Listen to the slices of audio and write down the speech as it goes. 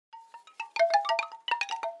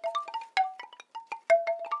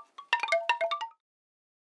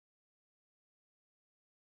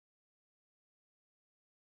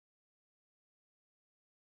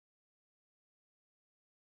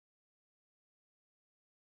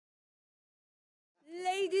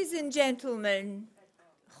Ladies and gentlemen,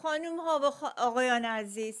 خانم ها و آقایان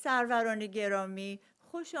عزیز، سروران گرامی،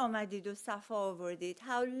 خوش آمدید و صفا آوردید.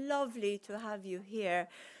 How lovely to have you here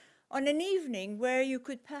on an evening where you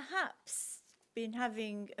could perhaps been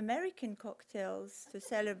having American cocktails to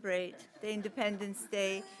celebrate the Independence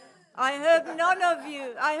Day. I hope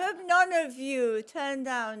none of you turned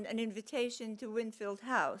down an invitation to Winfield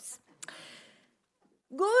House.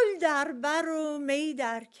 گل در بر و می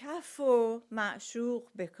در کف و معشوق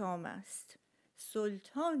به کام است.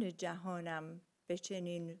 سلطان جهانم به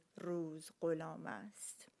چنین روز غلام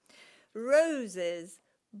است. Roses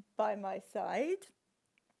by my side,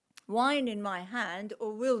 wine in my hand,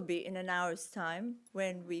 or will be in an hour's time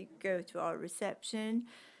when we go to our reception,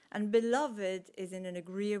 and beloved is in an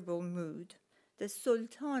agreeable mood. The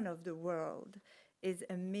sultan of the world is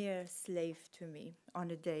a mere slave to me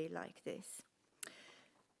on a day like this.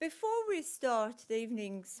 Before we start the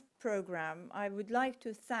evening's program, I would like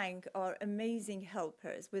to thank our amazing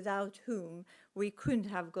helpers, without whom we couldn't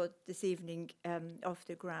have got this evening off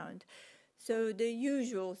the ground. So the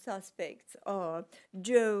usual suspects are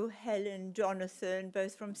Joe, Helen, Jonathan,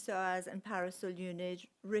 both from SOAS and Parasol Unit,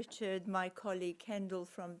 Richard, my colleague Kendall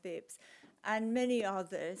from BIPS, and many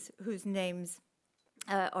others whose names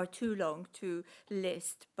are too long to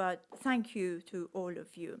list, but thank you to all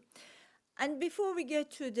of you. And before we get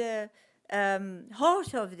to the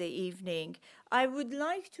heart of the evening, I would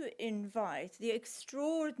like to invite the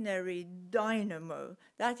extraordinary dynamo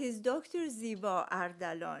that is Dr. Ziba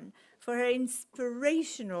Ardalan for her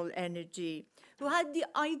inspirational energy, who had the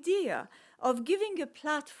idea of giving a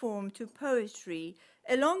platform to poetry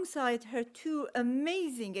alongside her two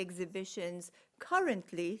amazing exhibitions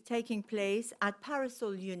currently taking place at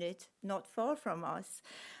Parasol Unit, not far from us,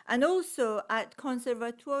 and also at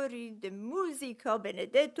Conservatori di Musica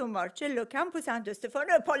Benedetto Marcello Campo Santo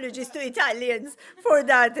Stefano, apologies to Italians for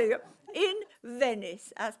that, in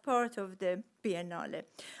Venice as part of the Biennale.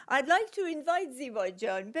 I'd like to invite Ziba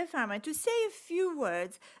Jan Befarman to say a few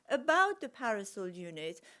words about the Parasol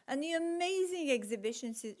Unit and the amazing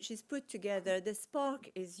exhibition she's put together, The Spark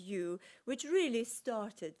Is You, which really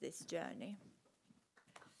started this journey.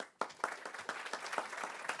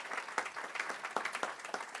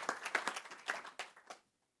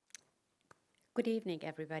 Good evening,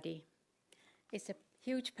 everybody. It's a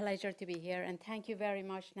huge pleasure to be here, and thank you very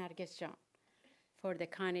much, Narguess Jan, for the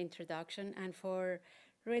kind introduction and for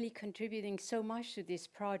really contributing so much to this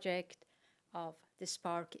project of The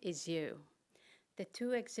Spark Is You. The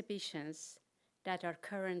two exhibitions that are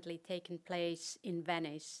currently taking place in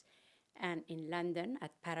Venice and in London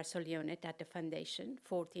at Parasol Unit at the Foundation,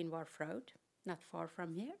 14 Wharf Road, not far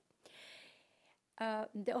from here.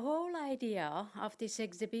 The whole idea of this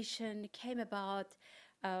exhibition came about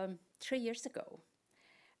 3 years ago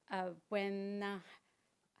when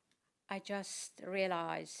I just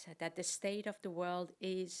realized that the state of the world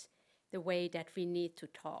is the way that we need to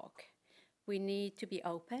talk. We need to be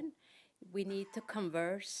open, we need to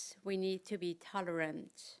converse, we need to be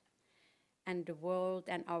tolerant, and the world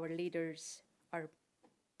and our leaders are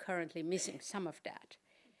currently missing some of that.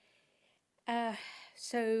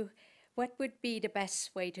 So what would be the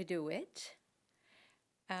best way to do it?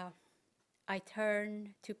 I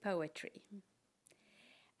turn to poetry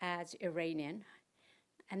as Iranian,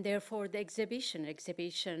 and therefore the exhibition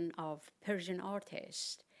of Persian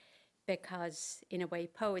artists, because in a way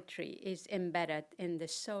poetry is embedded in the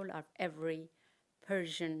soul of every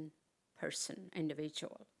Persian person,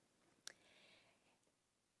 individual.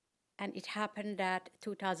 And it happened that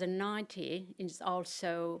 2019 is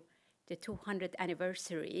also the 200th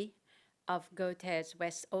anniversary of Goethe's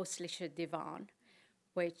Westostliche Divan,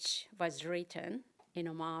 which was written in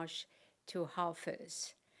homage to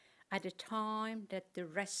Hafiz at a time that the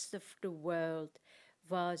rest of the world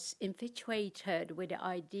was infatuated with the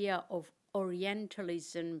idea of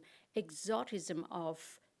Orientalism, exotism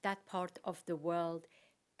of that part of the world.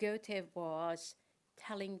 Goethe was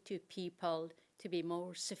telling to people to be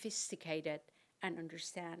more sophisticated and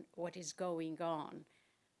understand what is going on,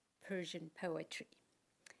 Persian poetry.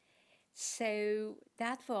 So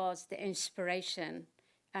that was the inspiration,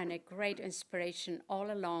 and a great inspiration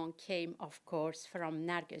all along came, of course, from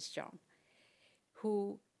Narguess Jan,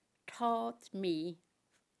 who taught me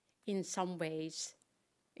in some ways,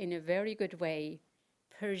 in a very good way,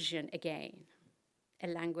 Persian again, a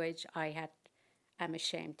language I'm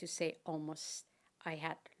ashamed to say, almost I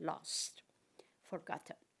had lost,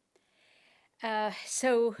 forgotten.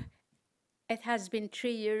 So it has been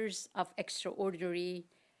 3 years of extraordinary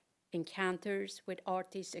encounters with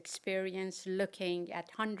artists, experience, looking at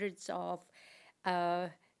hundreds of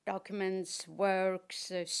documents,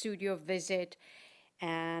 works, studio visit,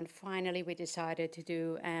 And finally, we decided to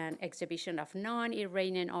do an exhibition of 9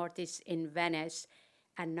 Iranian artists in Venice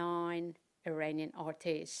and 9 Iranian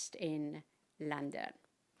artists in London.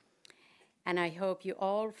 And I hope you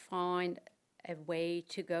all find a way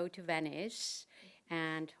to go to Venice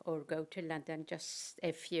or go to London, just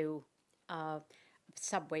a few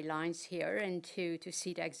subway lines here, and to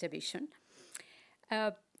see the exhibition.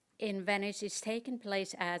 In Venice, it's taken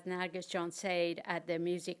place, as Narguess John said, at the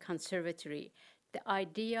Music Conservatory. The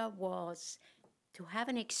idea was to have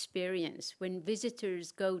an experience when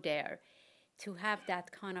visitors go there, to have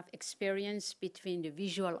that kind of experience between the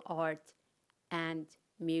visual art and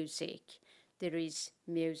music. There is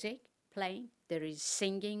music playing, there is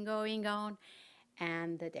singing going on,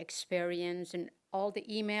 and the experience and all the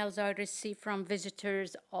emails I received from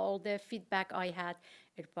visitors, all the feedback I had,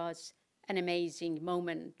 it was an amazing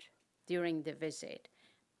moment during the visit.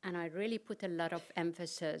 And I really put a lot of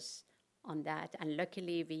emphasis on that. And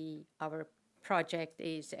luckily, our project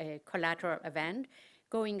is a collateral event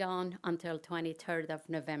going on until 23rd of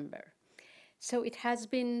November. So it has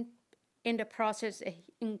been, in the process, an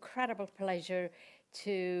incredible pleasure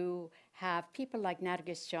to have people like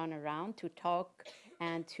Narguess John around to talk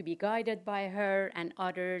and to be guided by her and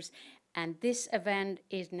others. And this event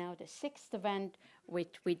is now the 6th event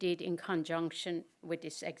which we did in conjunction with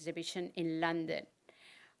this exhibition in London.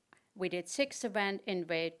 We did 6 events in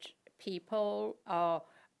which people,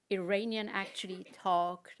 Iranian, actually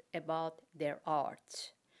talked about their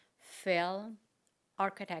art, film,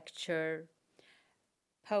 architecture,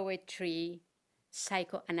 poetry,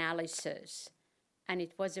 psychoanalysis. And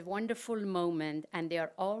it was a wonderful moment, and they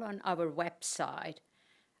are all on our website.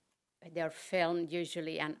 They are filmed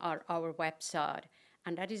usually on our website.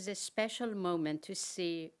 And that is a special moment to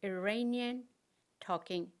see Iranian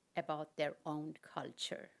talking about their own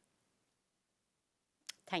culture.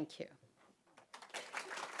 Thank you.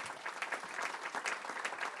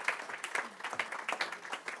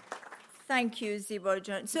 Thank you, Ziba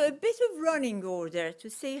John. So a bit of running order to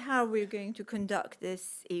see how we're going to conduct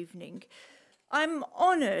this evening. I'm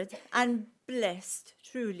honored and blessed,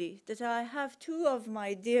 truly, that I have 2 of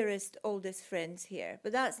my dearest, oldest friends here,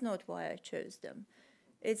 but that's not why I chose them.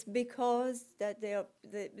 It's because that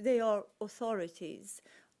they are authorities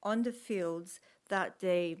on the fields that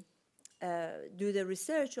they do the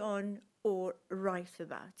research on or write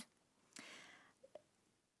about.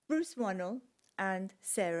 Bruce Wannell and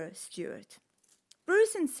Sarah Stewart.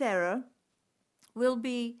 Bruce and Sarah will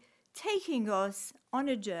be taking us on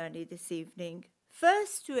a journey this evening,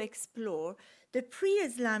 first to explore the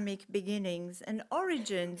pre-Islamic beginnings and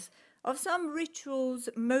origins of some rituals,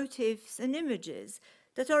 motifs, and images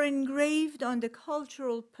that are engraved on the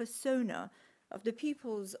cultural persona of the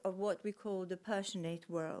peoples of what we call the Persianate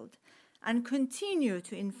world, and continue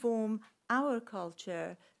to inform our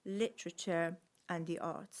culture, literature, and the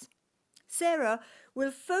arts. Sarah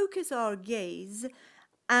will focus our gaze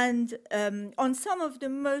and on some of the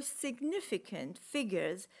most significant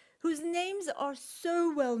figures whose names are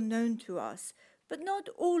so well known to us, but not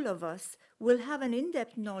all of us will have an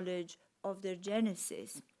in-depth knowledge of their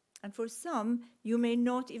genesis. And for some, you may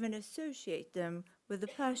not even associate them with the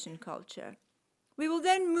Persian culture. We will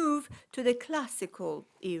then move to the classical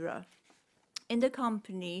era in the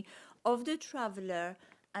company of the traveler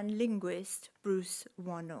and linguist Bruce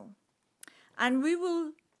Wannell. And we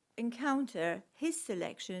will encounter his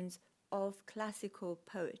selections of classical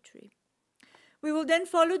poetry. We will then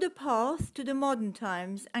follow the path to the modern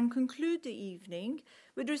times and conclude the evening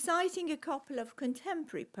with reciting a couple of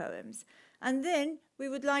contemporary poems. And then we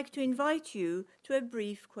would like to invite you to a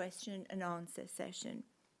brief question and answer session.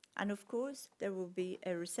 And of course, there will be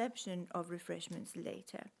a reception of refreshments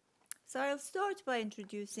later. So I'll start by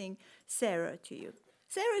introducing Sarah to you.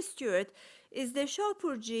 Sarah Stewart is the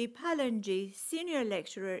Shapoorji Pallonji Senior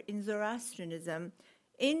Lecturer in Zoroastrianism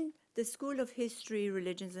in the School of History,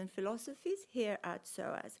 Religions and Philosophies here at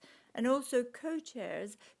SOAS, and also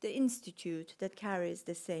co-chairs the institute that carries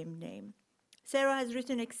the same name. Sarah has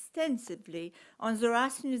written extensively on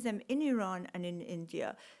Zoroastrianism in Iran and in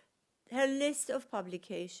India. Her list of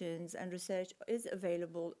publications and research is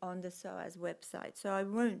available on the SOAS website, so I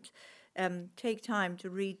won't take time to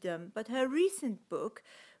read them. But her recent book,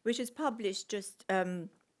 which is published just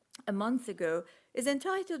a month ago, is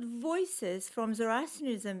entitled Voices from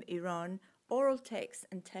Zoroastrianism, Iran, Oral Text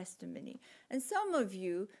and Testimony. And some of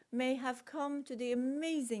you may have come to the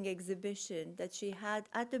amazing exhibition that she had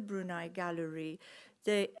at the Brunei Gallery,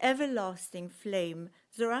 The Everlasting Flame,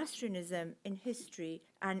 Zoroastrianism in History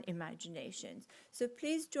and Imaginations. So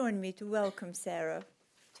please join me to welcome Sarah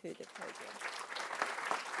to the podium.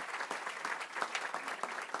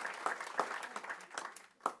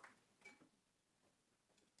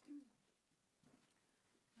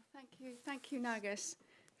 Thank you, Narguess,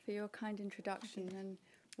 for your kind introduction. And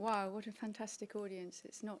wow, what a fantastic audience.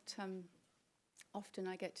 It's not often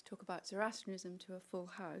I get to talk about Zoroastrianism to a full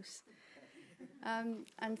house.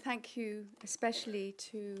 And thank you especially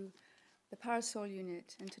to the Parasol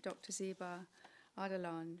Unit and to Dr. Ziba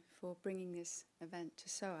Ardalan for bringing this event to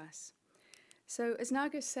SOAS. So as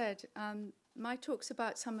Narguess said, my talk's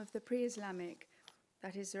about some of the pre-Islamic,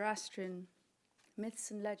 that is Zoroastrian, myths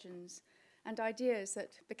and legends and ideas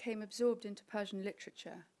that became absorbed into Persian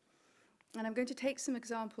literature. And I'm going to take some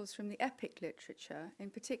examples from the epic literature, in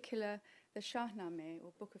particular the Shahnameh,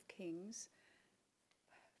 or Book of Kings,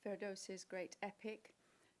 Ferdowsi's great epic,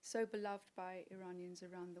 so beloved by Iranians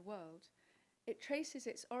around the world. It traces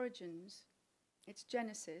its origins, its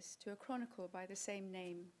genesis, to a chronicle by the same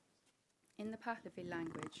name in the Pahlavi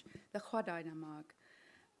language, the Khwadaynamag,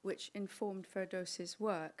 which informed Ferdowsi's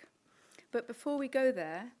work. But before we go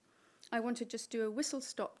there, I want to just do a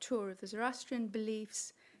whistle-stop tour of the Zoroastrian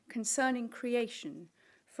beliefs concerning creation,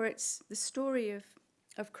 for it's the story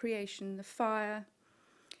of creation, the fire,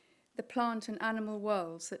 the plant and animal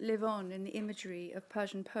worlds that live on in the imagery of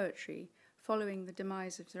Persian poetry following the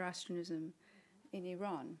demise of Zoroastrianism in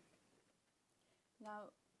Iran. Now,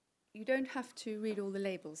 you don't have to read all the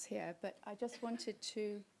labels here, but I just wanted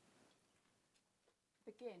to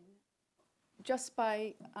begin just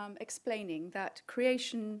by explaining that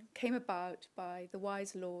creation came about by the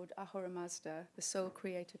wise Lord Ahura Mazda, the sole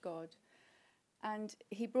creator God. And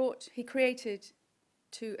he created,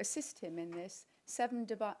 to assist him in this, 7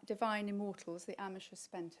 divine immortals, the Amisha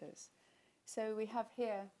Spenters. So we have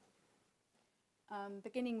here,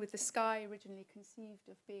 beginning with the sky, originally conceived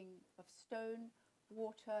of being of stone,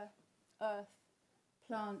 water, earth,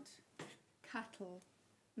 plant, cattle,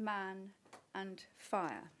 man, and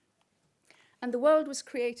fire. And the world was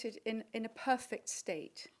created in a perfect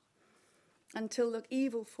state until the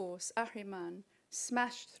evil force, Ahriman,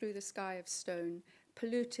 smashed through the sky of stone,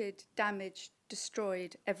 polluted, damaged,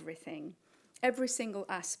 destroyed everything. Every single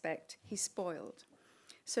aspect he spoiled.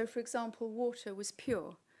 So, for example, water was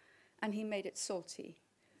pure, and he made it salty.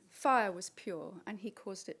 Fire was pure, and he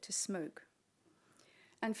caused it to smoke.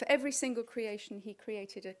 And for every single creation, he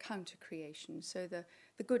created a counter-creation. So the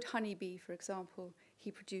good honeybee, for example,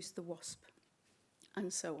 he produced the wasp,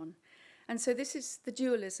 and so on. And so this is the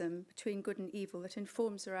dualism between good and evil that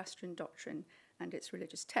informs Zoroastrian doctrine and its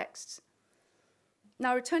religious texts.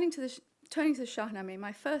 Now, turning to the Shahnameh,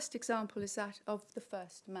 my first example is that of the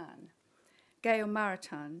first man,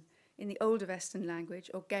 Geomaratan in the Old Avestan language,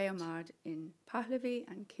 or Geomard in Pahlavi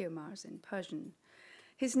and Kiomars in Persian.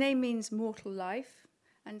 His name means mortal life,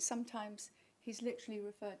 and sometimes he's literally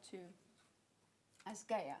referred to as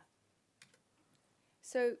Gaia.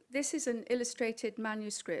 So this is an illustrated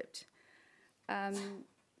manuscript.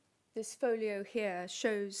 This folio here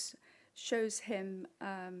shows him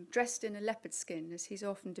dressed in a leopard skin, as he's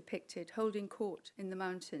often depicted, holding court in the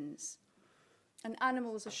mountains. And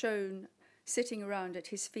animals are shown sitting around at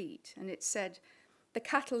his feet, and it said, "The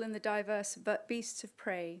cattle and the diverse beasts of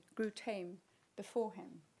prey grew tame before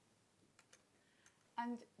him."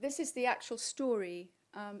 And this is the actual story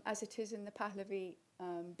as it is in the Pahlavi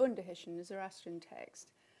Bundahishan, the Zoroastrian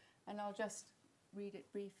text. And I'll just read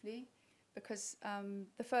it briefly, because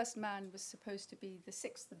the first man was supposed to be the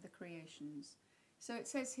 6th of the creations. So it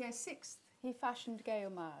says here, 6th, he fashioned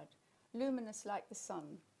Geomard, luminous like the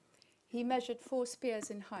sun. He measured 4 spears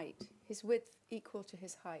in height, his width equal to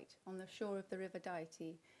his height, on the shore of the river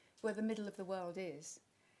Deity, where the middle of the world is.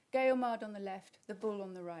 Geomard on the left, the bull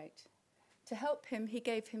on the right. To help him, he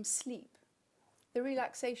gave him sleep, the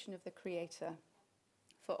relaxation of the creator.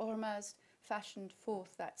 For Ormazd fashioned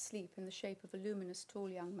forth that sleep in the shape of a luminous, tall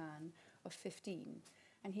young man of 15,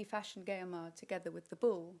 and he fashioned Geomard together with the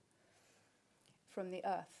bull from the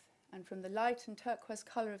earth, and from the light and turquoise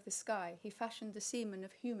colour of the sky he fashioned the semen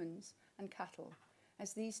of humans and cattle,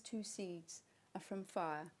 as these 2 seeds are from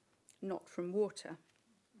fire, not from water.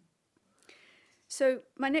 So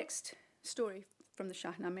my next story from the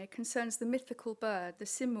Shahnameh concerns the mythical bird, the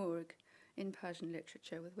simurg, in Persian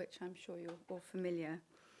literature, with which I'm sure you're all familiar.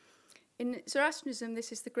 In Zoroastrianism,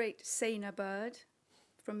 this is the great Sena bird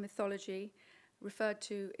from mythology, referred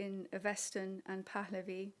to in Avestan and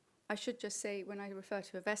Pahlavi. I should just say, when I refer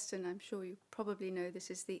to Avestan, I'm sure you probably know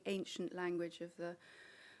this is the ancient language of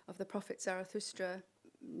the prophet Zarathustra,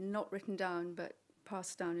 not written down, but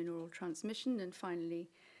passed down in oral transmission, and finally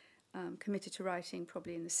committed to writing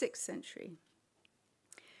probably in the 6th century.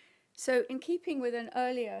 So in keeping with an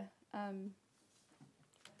earlier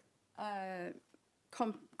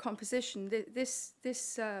composition, this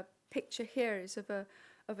picture here is of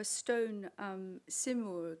a stone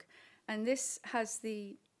simurg, and this has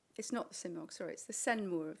the it's not the Simurgh, sorry, it's the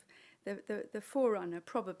Senmurgh, the forerunner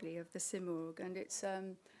probably of the Simurgh, and it's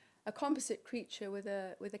a composite creature with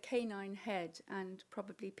a canine head and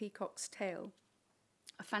probably peacock's tail,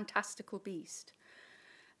 a fantastical beast.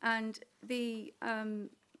 And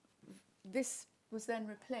this was then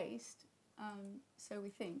replaced, so we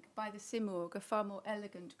think, by the Simurgh, a far more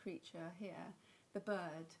elegant creature here, the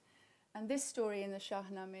bird. And this story in the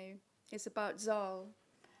Shahnameh is about Zal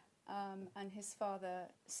and his father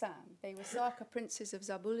Sam. They were Sarkar princes of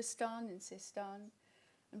Zabulistan in Sistan,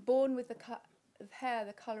 and born with hair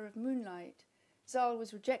the colour of moonlight, Zal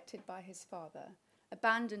was rejected by his father,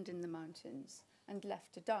 abandoned in the mountains, and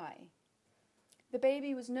left to die. The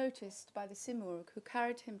baby was noticed by the Simurgh, who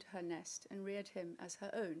carried him to her nest and reared him as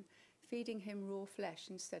her own, feeding him raw flesh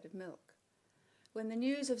instead of milk. When the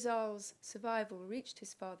news of Zal's survival reached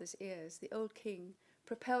his father's ears, the old king,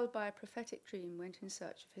 propelled by a prophetic dream, went in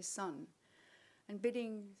search of his son. And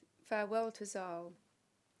bidding farewell to Zal,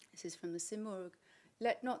 this is from the Simurgh,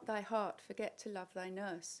 "Let not thy heart forget to love thy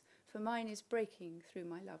nurse, for mine is breaking through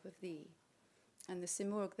my love of thee." And the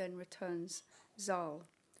Simurgh then returns Zal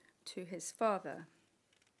to his father.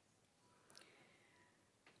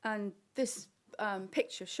 And this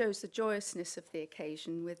picture shows the joyousness of the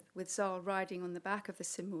occasion, with Zal riding on the back of the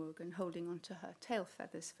Simurgh and holding onto her tail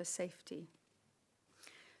feathers for safety.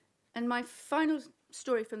 And my final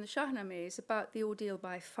story from the Shahnameh is about the ordeal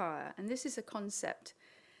by fire. And this is a concept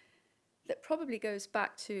that probably goes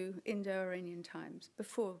back to Indo-Iranian times,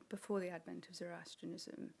 before the advent of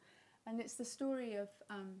Zoroastrianism. And it's the story of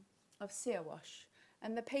Siawash.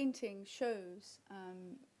 And the painting shows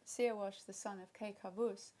Siawash, the son of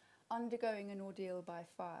Kayqavus, undergoing an ordeal by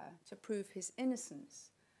fire to prove his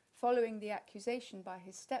innocence, following the accusation by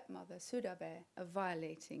his stepmother, Sudabe, of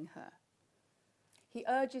violating her. He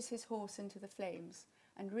urges his horse into the flames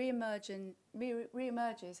and re-emerges,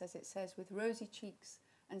 as it says, with rosy cheeks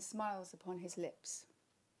and smiles upon his lips.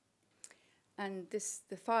 And the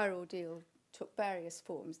fire ordeal took various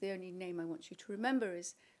forms. The only name I want you to remember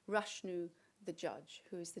is Rashnu, the judge,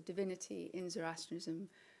 who is the divinity in Zoroastrianism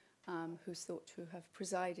who's thought to have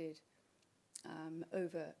presided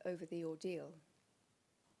over the ordeal.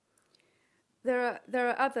 There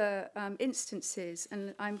are other instances,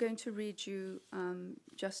 and I'm going to read you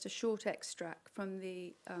just a short extract from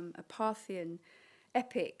the a Parthian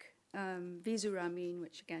epic, Vizuramin,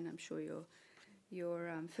 which again I'm sure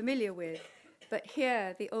you're familiar with. But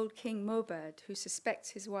here, the old king Mobed, who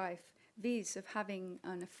suspects his wife Viz of having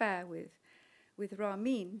an affair with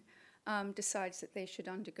Ramin, decides that they should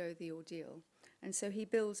undergo the ordeal. And so he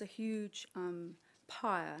builds a huge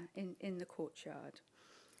pyre in the courtyard.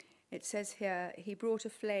 It says here, he brought a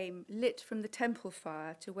flame lit from the temple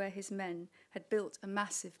fire to where his men had built a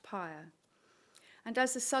massive pyre. And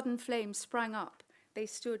as the sudden flame sprang up, they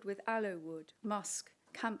stood with aloe wood, musk,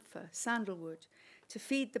 camphor, sandalwood, to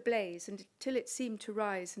feed the blaze until it seemed to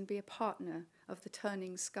rise and be a partner of the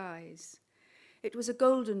turning skies. It was a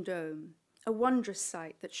golden dome, a wondrous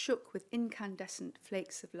sight that shook with incandescent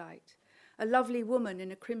flakes of light. A lovely woman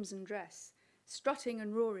in a crimson dress, strutting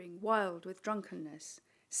and roaring, wild with drunkenness,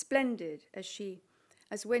 splendid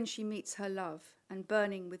as when she meets her love, and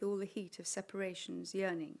burning with all the heat of separation's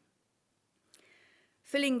yearning.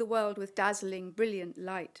 Filling the world with dazzling, brilliant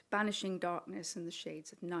light, banishing darkness and the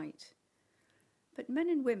shades of night. But men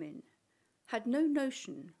and women had no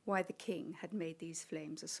notion why the king had made these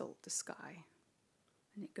flames assault the sky.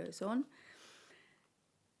 And it goes on.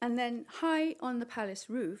 And then high on the palace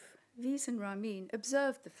roof, Viz and Ramin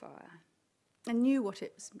observed the fire and knew what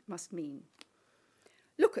it must mean.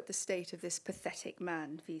 "Look at the state of this pathetic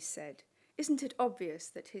man," Viz said. "Isn't it obvious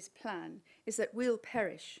that his plan is that we'll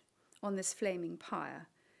perish on this flaming pyre?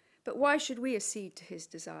 But why should we accede to his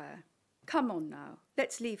desire? Come on now,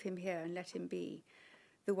 let's leave him here and let him be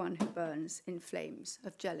the one who burns in flames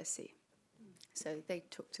of jealousy." So they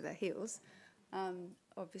took to their heels,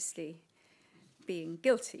 obviously being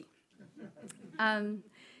guilty.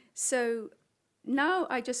 So now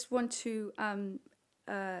I just want to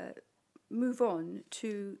move on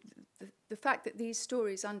to the fact that these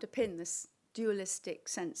stories underpin this dualistic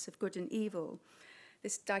sense of good and evil,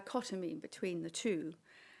 this dichotomy between the two.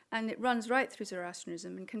 And it runs right through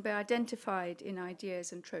Zoroastrianism and can be identified in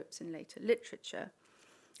ideas and tropes in later literature.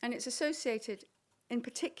 And it's associated in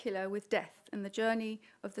particular with death and the journey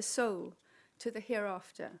of the soul to the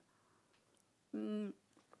hereafter.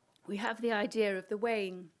 We have the idea of the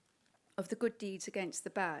weighing of the good deeds against the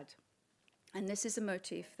bad. And this is a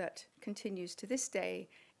motif that continues to this day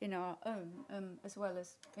in our own, as well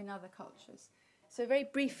as in other cultures. So very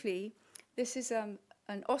briefly, this is an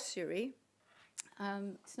ossuary.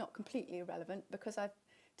 It's not completely irrelevant because I've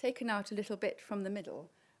taken out a little bit from the middle,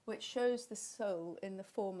 which shows the soul in the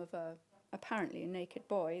form of apparently a naked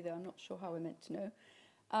boy, though I'm not sure how we're meant to know.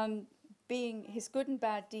 Being his good and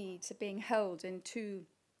bad deeds are being held in two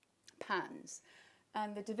pans,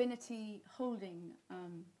 and the divinity holding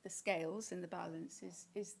the scales in the balance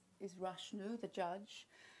is Rashnu, the judge,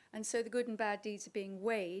 and so the good and bad deeds are being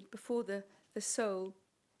weighed before the soul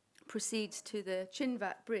proceeds to the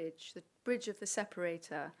Chinvat bridge, the bridge of the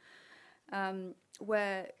separator,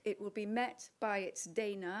 where it will be met by its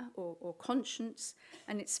dana or conscience,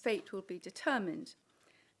 and its fate will be determined.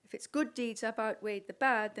 If its good deeds have outweighed the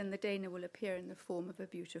bad, then the dana will appear in the form of a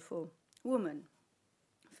beautiful woman,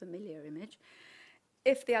 a familiar image.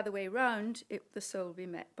 If the other way round, the soul will be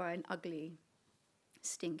met by an ugly,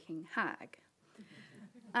 stinking hag.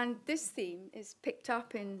 And this theme is picked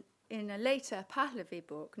up in a later Pahlavi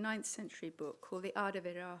book, 9th century book, called the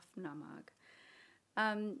Adaviraf Namag.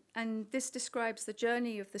 And this describes the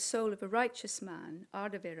journey of the soul of a righteous man,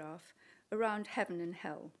 Adaviraf, around heaven and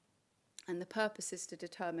hell. And the purpose is to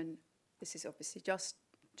determine, this is obviously just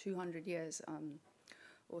 200 years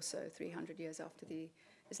or so, 300 years after the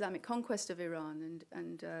Islamic conquest of Iran,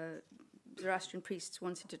 and Zoroastrian priests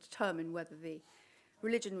wanted to determine whether the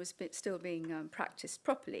religion was still being practiced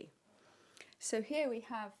properly. So here we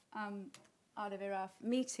have Adaviraf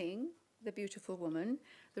meeting the beautiful woman,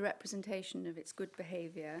 the representation of its good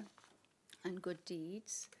behavior and good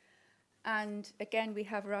deeds. And again, we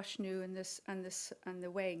have Rashnu and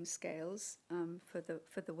the weighing scales for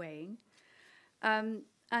the weighing. And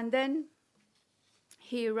then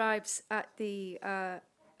he arrives at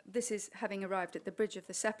this is having arrived at the bridge of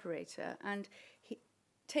the separator, and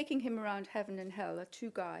taking him around heaven and hell are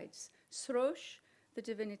two guides, Srosh, the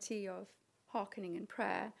divinity of hearkening and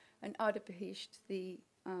prayer, and Adapahisht, the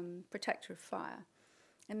protector of fire.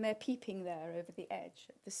 And they're peeping there over the edge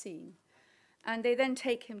at the scene. And they then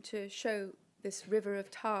take him to show this river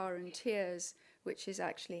of tar and tears, which is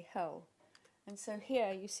actually hell. And so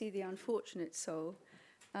here you see the unfortunate soul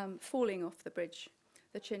falling off the bridge,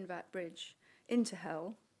 the Chinvat bridge, into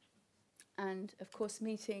hell, and of course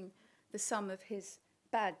meeting the sum of his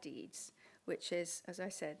bad deeds, which is, as I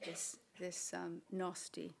said, this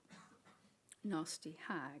nasty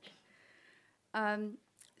hag.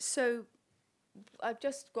 So I've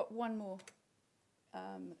just got one more,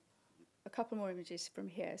 a couple more images from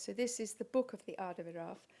here. So this is the book of the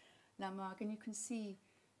Adaviraf Namag, and you can see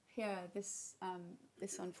here this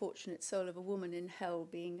unfortunate soul of a woman in hell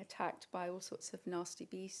being attacked by all sorts of nasty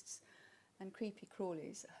beasts and creepy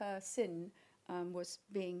crawlies. Her sin was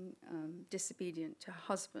being disobedient to her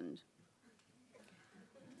husband.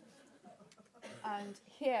 And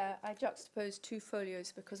here I juxtapose two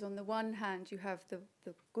folios because on the one hand you have the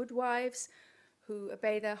good wives who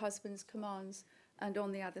obey their husband's commands, and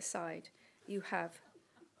on the other side you have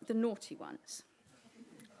the naughty ones.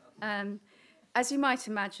 As you might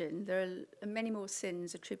imagine, there are many more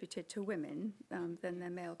sins attributed to women than their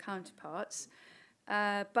male counterparts.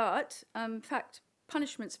 But in fact,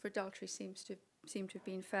 punishments for adultery seem to have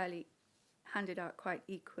been fairly handed out quite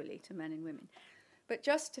equally to men and women. But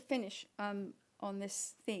just to finish on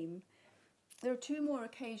this theme, there are two more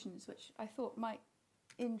occasions which I thought might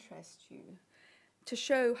interest you to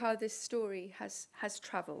show how this story has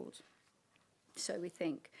travelled, so we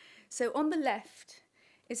think. So on the left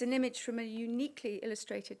is an image from a uniquely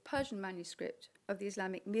illustrated Persian manuscript of the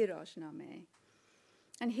Islamic Miraj-Nameh.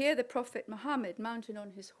 And here the Prophet Muhammad, mounted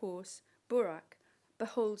on his horse, Burak,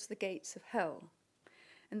 beholds the gates of hell.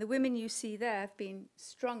 And the women you see there have been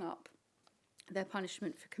strung up, their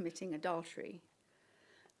punishment for committing adultery.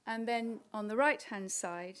 And then on the right-hand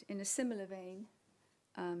side, in a similar vein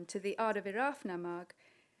to the Adaviraf Namag,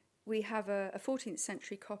 we have a 14th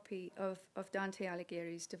century copy of Dante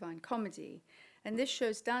Alighieri's Divine Comedy. And this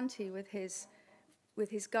shows Dante with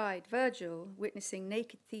his guide, Virgil, witnessing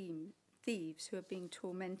naked thieves who are being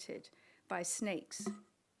tormented by snakes.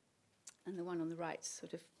 And the one on the right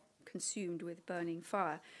sort of consumed with burning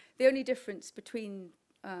fire. The only difference between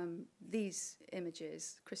these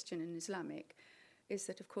images, Christian and Islamic, is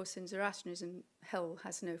that, of course, in Zoroastrianism, hell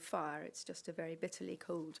has no fire. It's just a very bitterly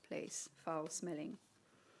cold place, foul-smelling.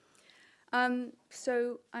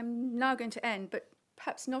 So I'm now going to end, but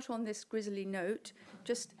perhaps not on this grisly note.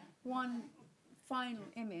 Just one final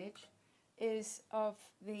image is of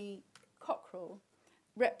the cockerel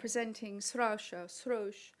representing Srosh,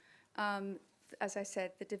 as I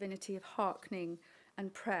said, the divinity of hearkening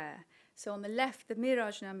and prayer. So on the left, the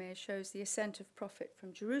Miraj-Nameh shows the ascent of Prophet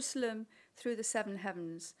from Jerusalem through the seven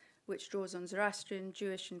heavens, which draws on Zoroastrian,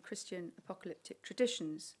 Jewish and Christian apocalyptic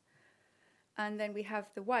traditions. And then we have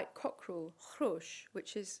the white cockerel, Chrosh,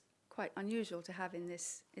 which is quite unusual to have in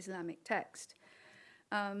this Islamic text.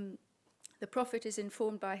 The Prophet is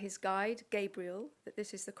informed by his guide, Gabriel, that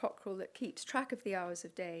this is the cockerel that keeps track of the hours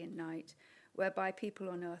of day and night, whereby people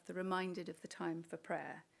on earth are reminded of the time for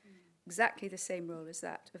prayer. Exactly the same role as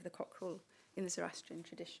that of the cockerel in the Zoroastrian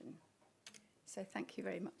tradition. So thank you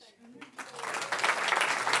very much.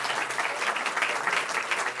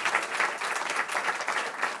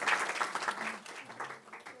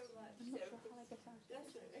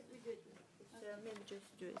 Maybe just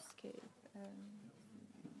do escape.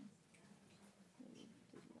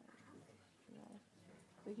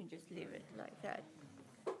 We can just leave it like that.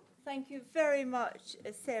 Thank you very much,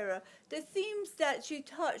 Sarah. The themes that she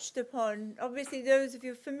touched upon, obviously those of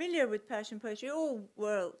you familiar with Persian poetry, all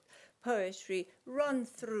world poetry, run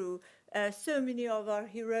through so many of our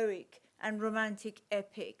heroic and romantic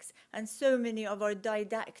epics, and so many of our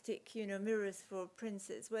didactic, mirrors for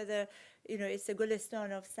princes, whether, it's the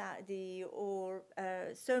Gulistan of Sa'di or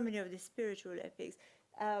so many of the spiritual epics.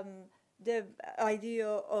 The idea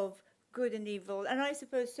of good and evil, and I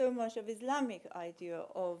suppose so much of Islamic idea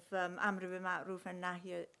of Amr bil Ma'ruf and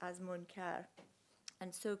Nahy az Munkar,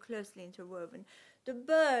 and so closely interwoven. The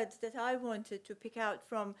birds that I wanted to pick out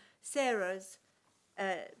from Sarah's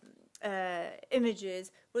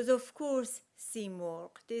images was, of course,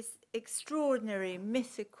 Seymour, this extraordinary,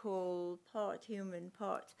 mythical, part human,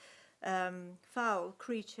 part fowl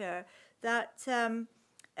creature that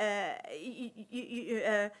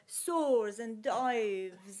soars and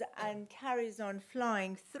dives and carries on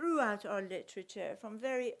flying throughout our literature, from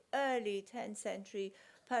very early 10th century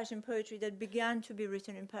Persian poetry that began to be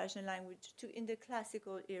written in Persian language to in the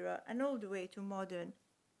classical era, and all the way to modern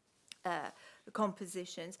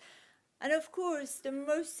compositions. And of course, the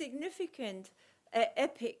most significant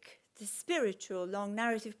epic, the spiritual long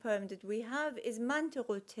narrative poem that we have is Mantiq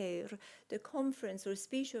al-Tayr, the conference or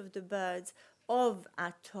speech of the birds of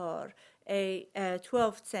Attar, a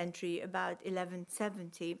 12th century, about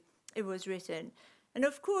 1170, it was written. And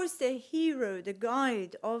of course, the hero, the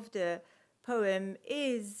guide of the poem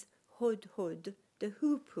is Hudhud, the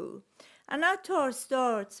hoopoe. And Attar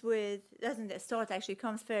starts with, doesn't it start, actually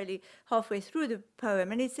comes fairly halfway through the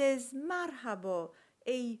poem, and it says, Marhaba,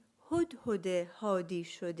 ey hudhud hadi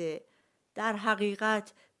shode, dar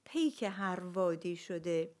haqiqat peik har wadi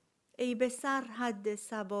shode, ای به سر حد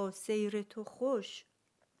سبا سیر تو خوش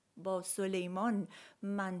با سلیمان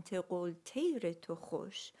منطق الطیر تو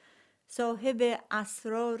خوش صاحب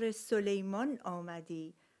اسرار سلیمان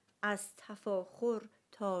آمدی از تفاخر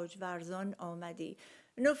تاج ورزان آمدی.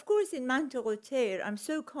 And of course in منطق الطیر I'm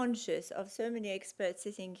so conscious of so many experts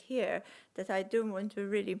sitting here that I don't want to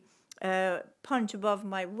really punch above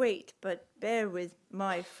my weight, but bear with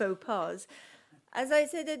my faux pas. As I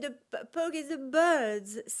said, the poets, the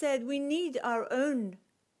birds said, we need our own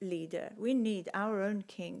leader, we need our own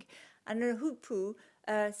king. And the hoopoe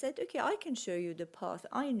said, okay, I can show you the path.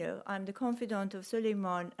 I know, I'm the confidant of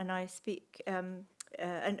Suleiman, and I speak, and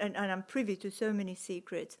I'm privy to so many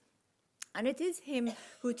secrets. And it is him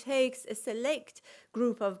who takes a select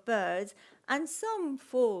group of birds, and some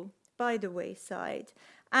fall by the wayside.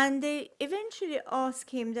 And they eventually ask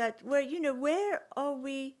him that, where are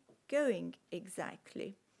we going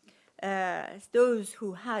exactly? Those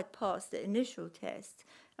who had passed the initial test.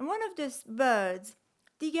 And one of those birds,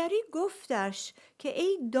 دیگری گفتش که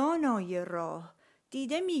ای دانای راه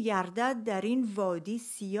دیده می گردد در این وادی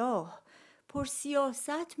سیاه پر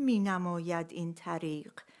سیاست می نماید این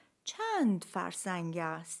طریق چند فرسنگ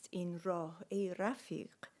است این راه ای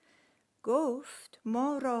رفیق گفت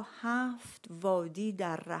ما را 7 وادی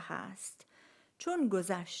در ره است چون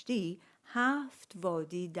گذشتی 7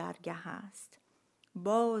 وادی درگه است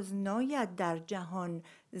باز ناید در جهان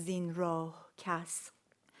زین راه کس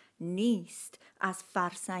نیست از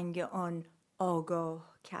فرسنگ آن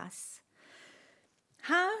آگاه کس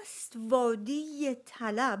هست وادی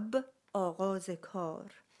طلب آغاز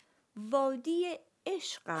کار وادی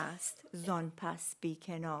عشق است زان پس بی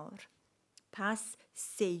کنار پس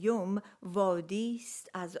 3 وادی است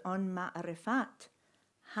از آن معرفت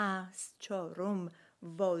هست 4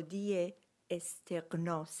 وادی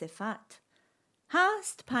استغنا صفت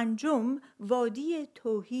هست 5 وادی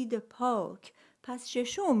توحید پاک پس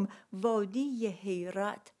 6 وادی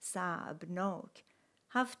حیرت صعبناک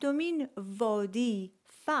 7 وادی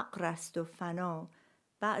فقر است و فنا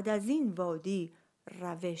بعد از این وادی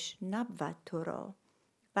روش نبود تو را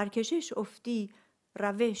بر کشش افتی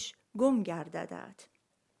روش گم گرددت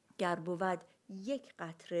گر بود 1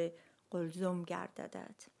 قطره قلزم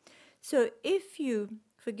گرددت. So if you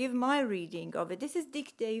forgive my reading of it, this is Dick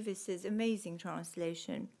Davis's amazing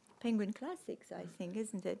translation, Penguin Classics, I think,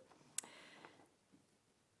 isn't it?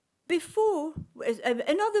 Before,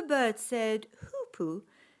 another bird said, "Hoopoe,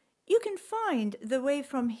 you can find the way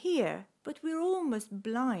from here, but we're almost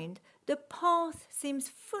blind. The path seems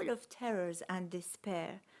full of terrors and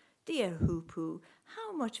despair. Dear Hoopoe,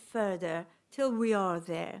 how much further till we are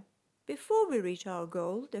there?" "Before we reach our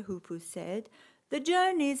goal," the Hoopoe said, "the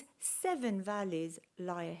journey's 7 valleys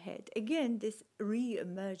lie ahead." Again, this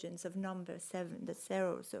re-emergence of number 7 that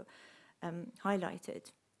Sarah also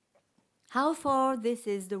highlighted. How far this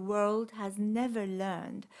is the world has never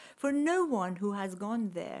learned, for no one who has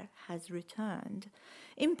gone there has returned.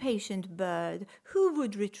 Impatient bird, who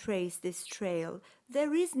would retrace this trail?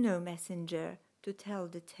 There is no messenger to tell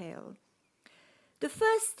the tale. The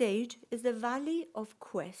first stage is the valley of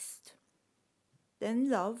quest. Then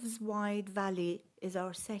love's wide valley is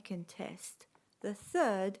our second test. The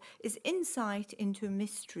third is insight into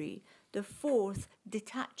mystery. The fourth,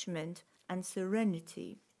 detachment and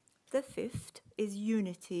serenity. The fifth is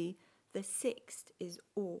unity. The sixth is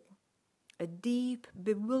awe, a deep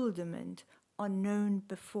bewilderment unknown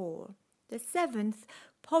before. The seventh,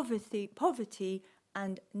 poverty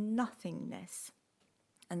and nothingness.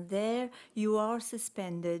 And there you are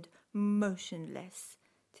suspended, motionless.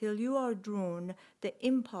 Till you are drawn, the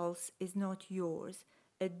impulse is not yours,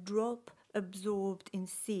 a drop absorbed in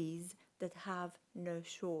seas that have no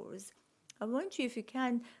shores. I want you, if you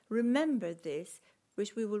can, remember this,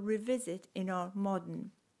 which we will revisit in our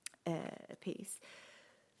modern piece.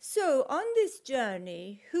 So on this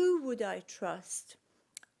journey, who would I trust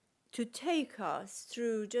to take us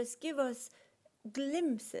through, just give us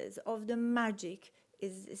glimpses of the magic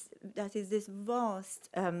that is this vast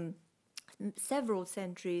several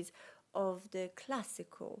centuries of the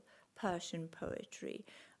classical Persian poetry?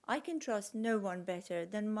 I can trust no one better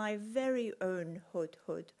than my very own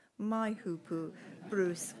Hudhud, my Hoopoe,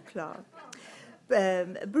 Bruce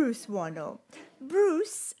Wannell.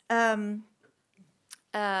 Bruce,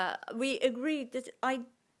 we agreed that I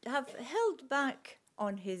have held back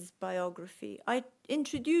on his biography. I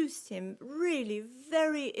introduced him really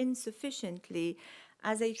very insufficiently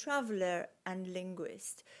as a traveler and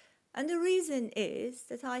linguist. And the reason is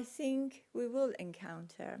that I think we will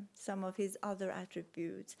encounter some of his other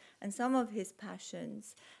attributes and some of his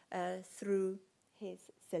passions through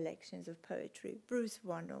his selections of poetry. Bruce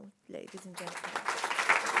Wannell, ladies and gentlemen.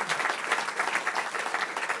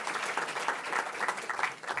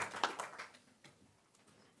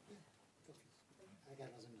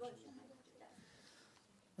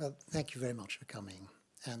 Well, thank you very much for coming,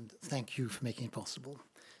 and thank you for making it possible.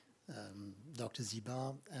 Dr.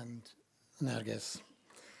 Ziba and Narguess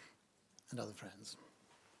and other friends.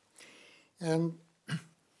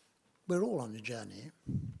 We're all on a journey.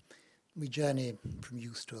 We journey from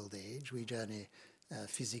youth to old age. We journey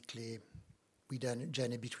physically. We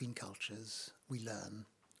journey between cultures. We learn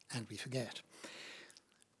and we forget.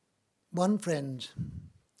 One friend,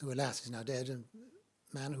 who alas is now dead, a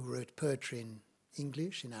man who wrote poetry in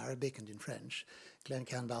English, in Arabic and in French,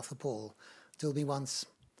 Glencairn Balfour Paul, told me once,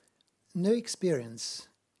 "No experience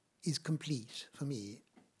is complete for me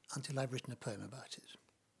until I've written a poem about it."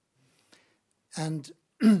 And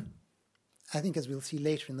I think, as we'll see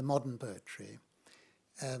later in the modern poetry,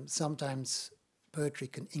 sometimes poetry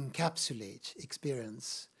can encapsulate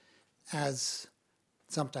experience as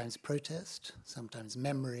sometimes protest, sometimes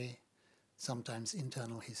memory, sometimes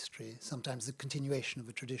internal history, sometimes the continuation of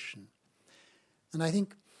a tradition. And I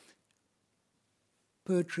think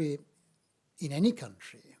poetry in any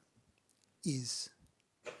country is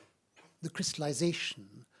the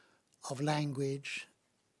crystallization of language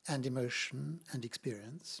and emotion and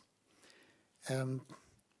experience.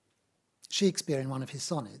 Shakespeare, in one of his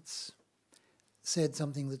sonnets, said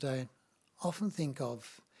something that I often think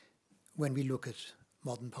of when we look at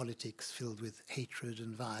modern politics filled with hatred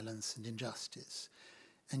and violence and injustice.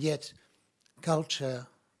 And yet, culture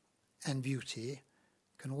and beauty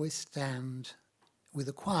can always stand with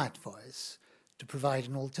a quiet voice to provide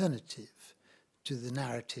an alternative to the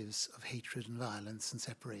narratives of hatred and violence and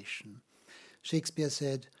separation. Shakespeare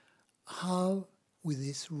said, "How with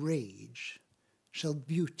this rage shall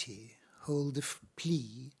beauty hold a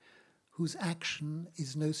plea whose action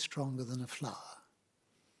is no stronger than a flower?"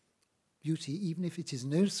 Beauty, even if it is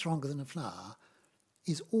no stronger than a flower,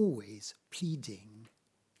 is always pleading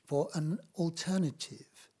for an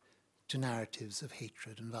alternative to narratives of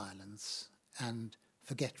hatred and violence and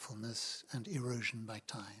forgetfulness and erosion by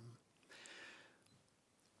time.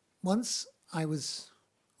 Once I was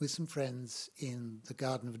with some friends in the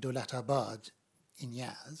garden of Dolatabad in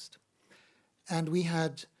Yazd, and we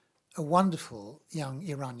had a wonderful young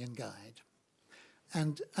Iranian guide.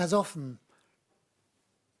 And as often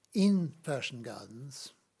in Persian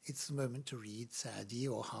gardens, it's the moment to read Saadi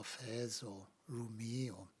or Hafez or Rumi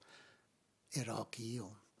or Iraqi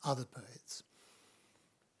or other poets.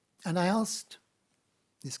 And I asked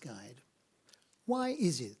this guide, why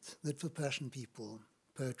is it that for Persian people,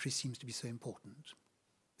 poetry seems to be so important?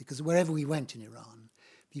 Because wherever we went in Iran,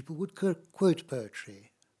 people would quote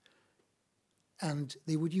poetry and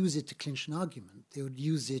they would use it to clinch an argument. They would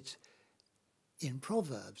use it in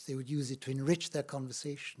proverbs. They would use it to enrich their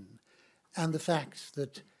conversation. And the fact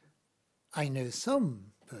that I know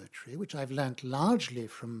some poetry, which I've learnt largely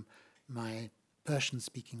from my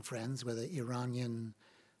Persian-speaking friends, whether Iranian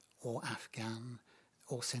or Afghan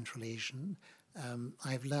or Central Asian,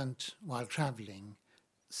 I've learnt while traveling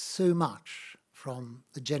so much from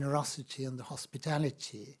the generosity and the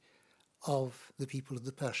hospitality of the people of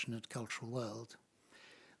the Persianate cultural world.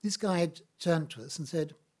 This guide turned to us and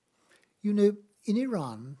said, you know, in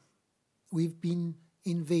Iran, we've been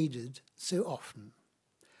invaded so often.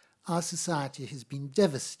 Our society has been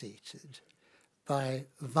devastated by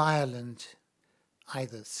violent,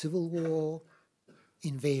 either civil war,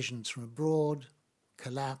 invasions from abroad,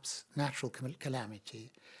 collapse, natural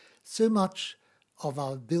calamity. So much of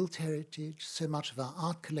our built heritage, so much of our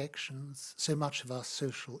art collections, so much of our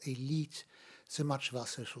social elite, so much of our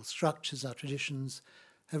social structures, our traditions,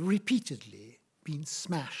 have repeatedly been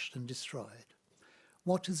smashed and destroyed.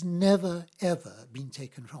 What has never, ever been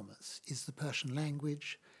taken from us is the Persian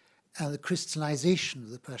language and the crystallization of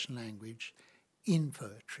the Persian language in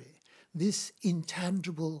poetry. This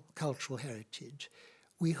intangible cultural heritage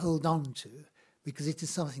we hold on to because it is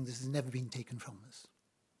something that has never been taken from us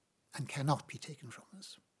and cannot be taken from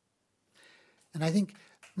us. And I think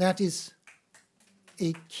that is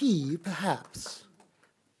a key, perhaps,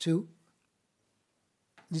 to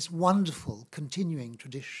this wonderful continuing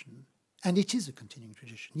tradition. And it is a continuing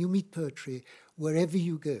tradition. You meet poetry wherever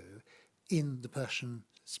you go in the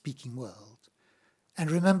Persian-speaking world. And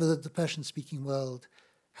remember that the Persian-speaking world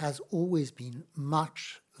has always been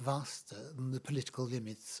much vaster than the political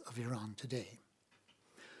limits of Iran today.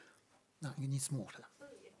 Now, you need some water.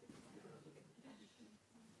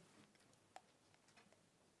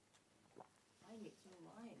 I need some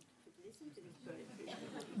wine to listen to this poetry.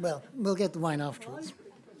 Well, we'll get the wine afterwards.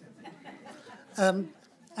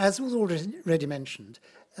 As was already mentioned,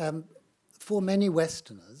 for many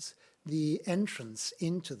Westerners, the entrance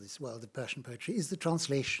into this world of Persian poetry is the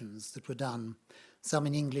translations that were done, some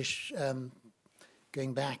in English,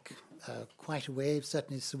 going back quite a way.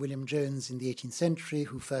 Certainly Sir William Jones in the 18th century,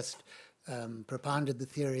 who first propounded the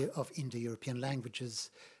theory of Indo-European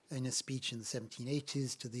languages in a speech in the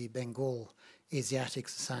 1780s to the Bengal Asiatic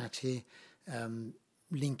Society,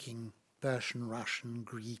 linking Persian, Russian,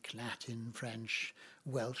 Greek, Latin, French,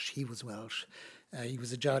 Welsh. He was Welsh. He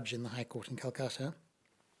was a judge in the High Court in Calcutta.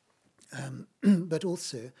 But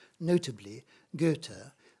also, notably,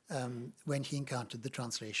 Goethe, when he encountered the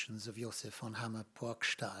translations of Josef von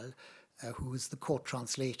Hammer-Purgstall, who was the court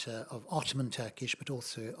translator of Ottoman Turkish, but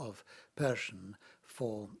also of Persian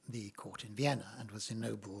for the court in Vienna, and was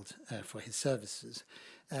ennobled for his services.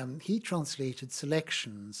 He translated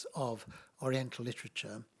selections of Oriental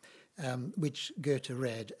literature, which Goethe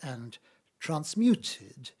read and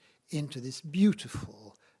transmuted into this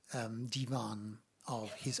beautiful divan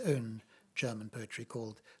of his own German poetry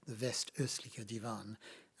called the Westöstlicher Divan,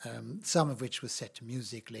 some of which was set to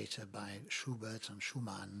music later by Schubert and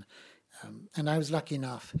Schumann. And I was lucky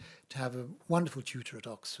enough to have a wonderful tutor at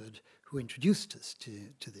Oxford who introduced us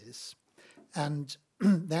to this. And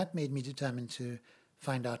that made me determined to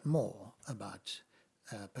find out more about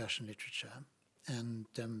Persian literature. And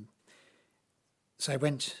so I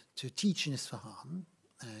went to teach in Isfahan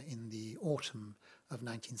in the autumn of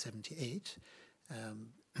 1978,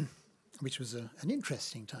 which was an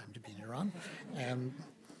interesting time to be in Iran.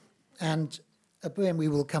 And a poem we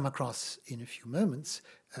will come across in a few moments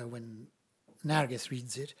when Narguess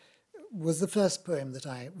reads it was the first poem that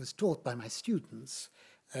I was taught by my students,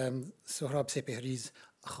 Sohrab Sepehri's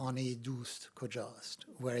Khane Doust Kojast,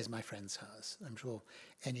 Where is my friend's house? I'm sure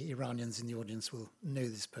any Iranians in the audience will know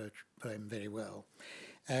this poem very well.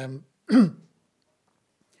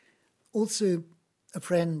 Also, a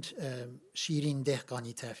friend, Shirin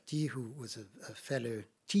Dehqani Tafti, who was a fellow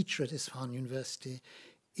teacher at Isfahan University,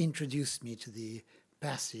 introduced me to the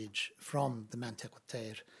passage from the Mantiq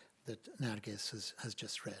al-Tayr that Narguess has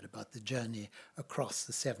just read about the journey across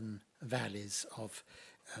the 7 valleys of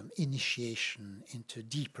initiation into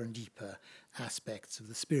deeper and deeper aspects of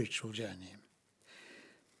the spiritual journey.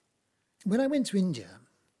 When I went to India,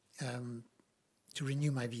 to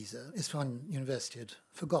renew my visa. Isfahan University had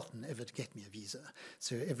forgotten ever to get me a visa.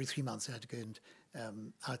 So every 3 months I had to go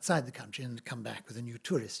outside the country and come back with a new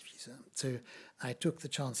tourist visa. So I took the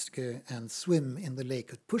chance to go and swim in the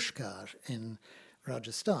lake at Pushkar in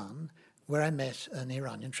Rajasthan, where I met an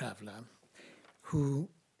Iranian traveler who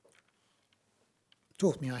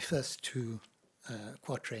taught me my first 2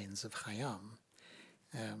 quatrains of Khayyam.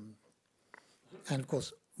 And of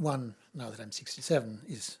course, one, now that I'm 67,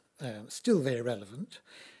 is still very relevant.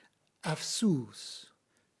 Afsus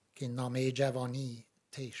ke name javani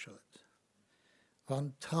te shod.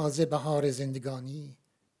 Van taze bahar zindagani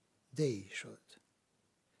dey shod.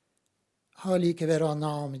 Hali ke vera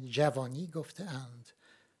nam javani gofte and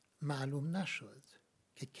ma'lum nashod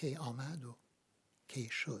ke ke amad o ke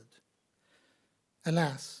shod.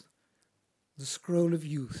 Alas, the scroll of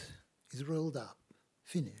youth is rolled up,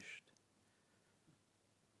 finished.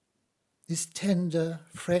 This tender,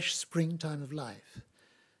 fresh springtime of life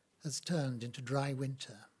has turned into dry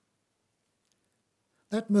winter.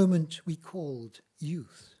 That moment we called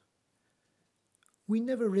youth, we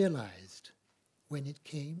never realized when it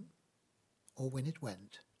came or when it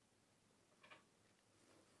went.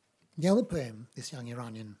 The other poem this young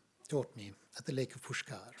Iranian taught me at the Lake of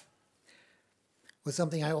Pushkar was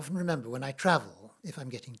something I often remember when I travel, if I'm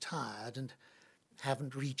getting tired and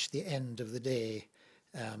haven't reached the end of the day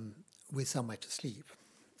with somewhere to sleep,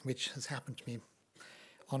 which has happened to me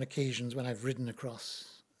on occasions when I've ridden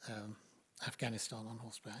across Afghanistan on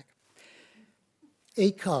horseback.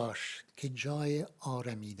 ای کاش که جای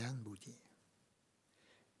آرمیدن بودی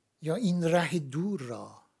یا این ره دور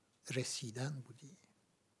را رسیدن بودی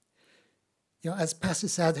یا از پس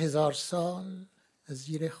 100,000 سال از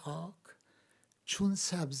زیر خاک چون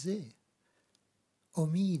سبزه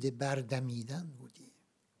امید بردمیدن بودی.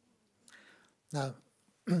 Now,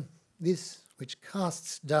 this, which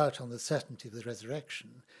casts doubt on the certainty of the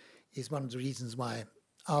resurrection, is one of the reasons why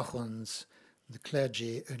Akhunds, the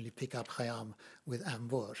clergy, only pick up Khayyam with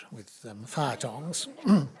ambur, with fire tongs.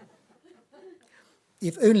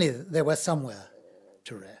 If only there were somewhere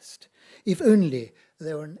to rest. If only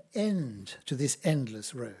there were an end to this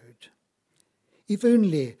endless road. If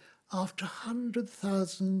only after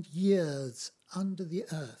 100,000 years under the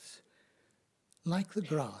earth, like the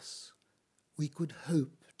grass, we could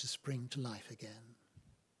hope to spring to life again.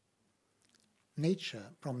 Nature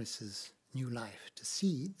promises new life to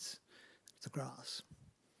seeds, the grass.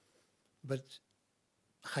 But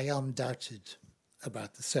Khayyam doubted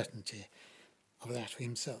about the certainty of that for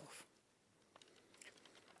himself.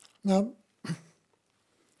 Now,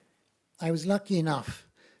 I was lucky enough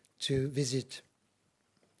to visit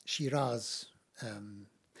Shiraz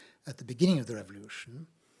at the beginning of the revolution.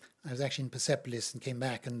 I was actually in Persepolis and came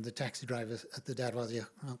back, and the taxi driver at the Darwaza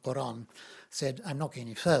Quran said, I'm not going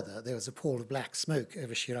any further. There was a pall of black smoke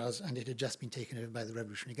over Shiraz, and it had just been taken over by the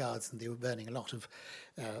Revolutionary Guards, and they were burning a lot of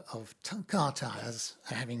car tires,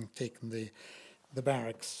 having taken the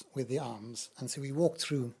barracks with the arms. And so we walked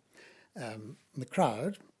through the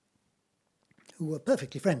crowd, who were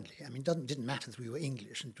perfectly friendly. I mean, it didn't matter that we were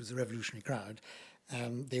English, and it was a revolutionary crowd.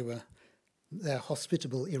 They were their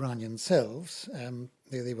hospitable Iranian selves,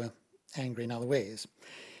 though they were angry in other ways.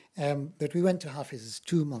 But we went to Hafiz's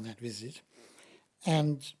tomb on that visit.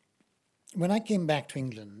 And when I came back to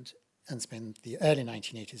England and spent the early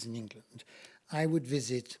 1980s in England, I would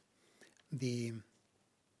visit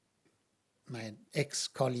my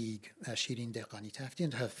ex-colleague, Shirin Dehqani Tafti,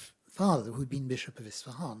 and her father, who'd been Bishop of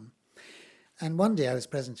Isfahan. And one day I was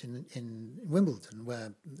present in Wimbledon,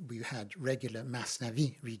 where we had regular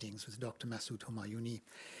Masnavi readings with Dr. Masood Humayuni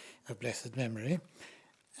of blessed memory.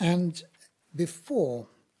 And before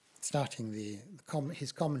starting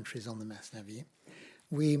his commentaries on the Masnavi,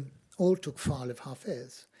 we all took file of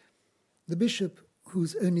Hafez, the bishop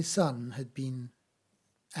whose only son had been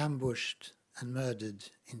ambushed and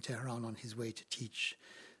murdered in Tehran on his way to teach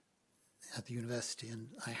at the university, and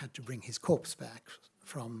I had to bring his corpse back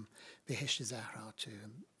from Behesht-i-Zahra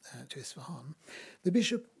to Isfahan. The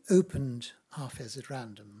bishop opened Hafez at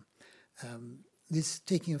random, this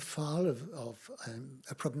taking a file of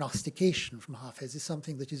a prognostication from Hafez is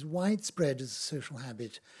something that is widespread as a social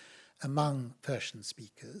habit among Persian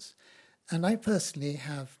speakers. And I personally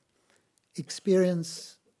have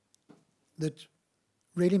experience that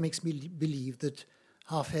really makes me believe that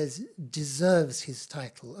Hafez deserves his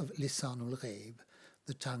title of Lisanul Ghaib,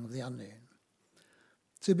 the tongue of the unknown.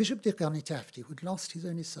 So Bishop Dehqani Tafti, who'd lost his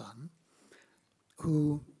only son,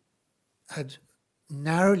 who had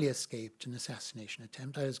narrowly escaped an assassination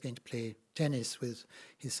attempt. I was going to play tennis with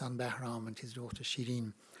his son Bahram and his daughter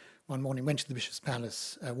Shirin one morning, went to the bishop's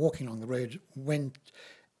palace, walking along the road, went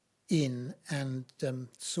in and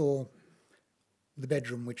saw the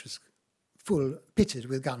bedroom, which was pitted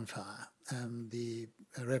with gunfire. The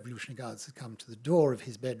Revolutionary Guards had come to the door of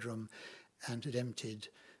his bedroom and had emptied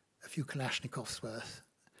a few Kalashnikovs worth.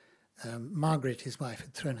 Margaret, his wife,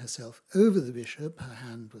 had thrown herself over the bishop. Her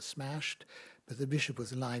hand was smashed, but the bishop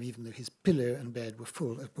was alive, even though his pillow and bed were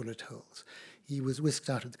full of bullet holes. He was whisked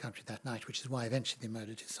out of the country that night, which is why eventually they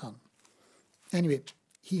murdered his son. Anyway,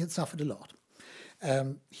 he had suffered a lot.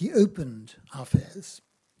 He opened Hafez,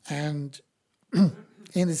 and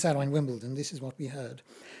in the salon in Wimbledon, this is what we heard.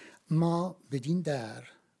 Ma bedin dar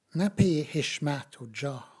na pey hishmat o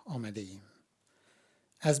jah amadeim.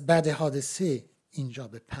 Az bad hadise inja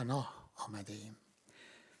be panah amadeim.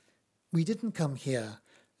 We didn't come here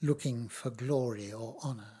looking for glory or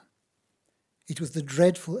honor. It was the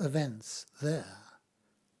dreadful events there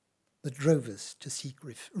that drove us to seek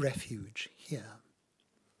refuge here.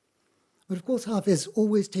 But of course, Hafez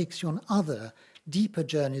always takes you on other, deeper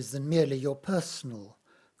journeys than merely your personal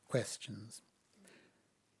questions.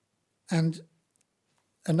 And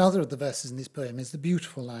another of the verses in this poem is the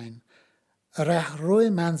beautiful line, Rahroi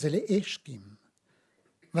manzil ishkim,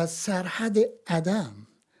 va sarhad adam,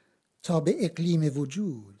 ta be iqlim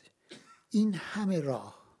wujud, in hame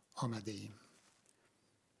rah amadeim.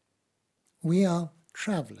 We are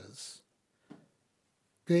travelers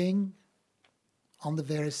going on the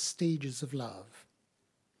various stages of love.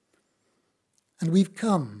 And we've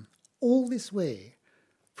come all this way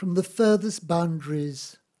from the furthest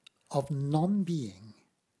boundaries of non-being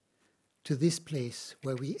to this place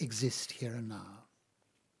where we exist here and now.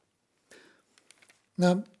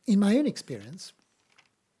 Now, in my own experience,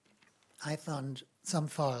 I found some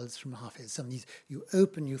files from Hafez. Some of these, you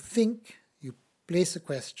open, you think, you place a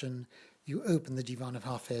question, you open the Divan of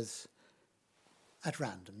Hafez at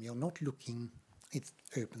random. You're not looking, it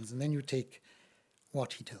opens, and then you take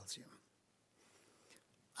what he tells you.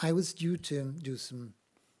 I was due to do some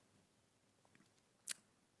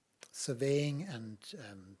surveying and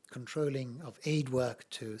controlling of aid work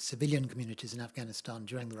to civilian communities in Afghanistan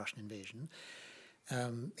during the Russian invasion.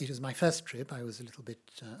 It was my first trip. I was a little bit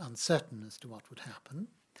uncertain as to what would happen.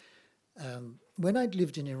 When I'd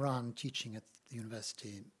lived in Iran teaching at the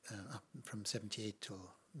university from 78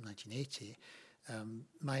 till 1980,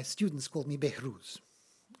 my students called me Behruz.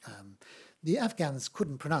 The Afghans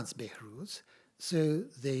couldn't pronounce Behruz, so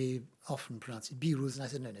they often pronounce it Biruz, and I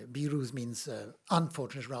said, no, Biruz means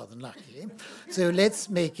unfortunate rather than lucky. So let's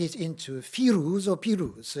make it into Firuz or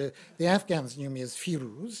Piruz. So the Afghans knew me as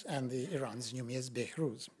Firuz, and the Iranians knew me as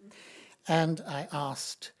Behruz. And I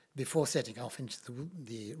asked, before setting off into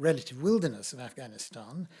the relative wilderness of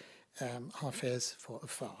Afghanistan, Hafez for a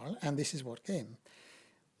file, and this is what came.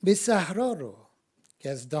 Be sahra ro ke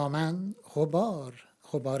az daman khobar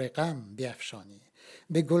gham biafshani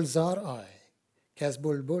be gulzar ay که از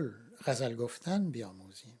بلبل غزل گفتن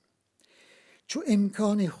بیاموزیم چو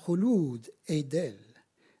امکان خلود ای دل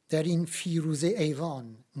در این فیروزه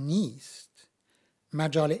ایوان نیست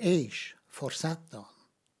مجال عیش فرصت دان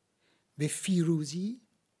به فیروزی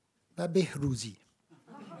و بهروزی.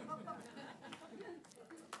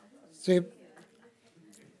 So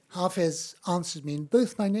Hafez answered me in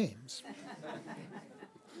both my names.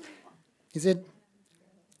 He said,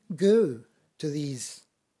 go to these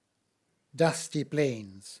dusty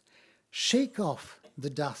plains, shake off the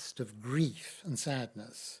dust of grief and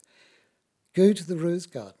sadness, go to the rose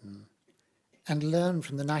garden and learn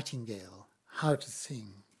from the nightingale how to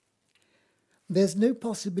sing. There's no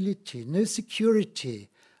possibility, no security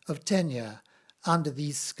of tenure under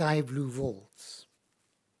these sky blue vaults.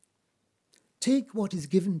 Take what is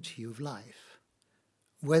given to you of life,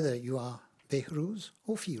 whether you are Behruz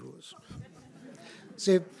or Firuz.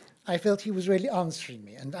 So I felt he was really answering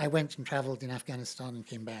me, and I went and traveled in Afghanistan and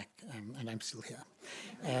came back, and I'm still here.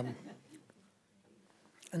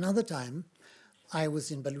 Another time, I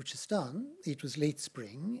was in Balochistan. It was late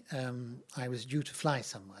spring. I was due to fly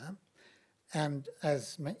somewhere, and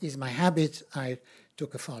as is my habit, I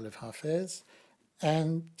took a file of Hafez,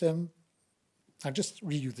 and I'll just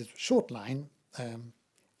read you the short line.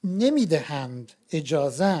 نمیدهند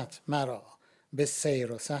اجازت مرا به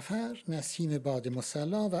سیر و سفر نسیم باد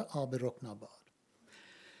مسلا و آب رکناباد.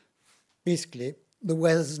 Basically, the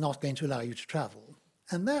weather is not going to allow you to travel.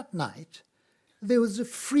 And that night, there was a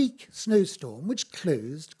freak snowstorm which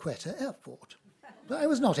closed Quetta Airport. So I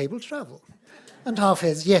was not able to travel. And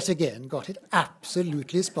Hafez yet again got it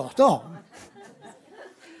absolutely spot on.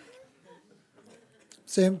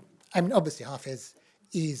 So, I mean, obviously Hafez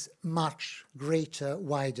is much greater,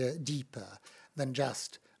 wider, deeper than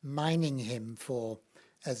just mining him for,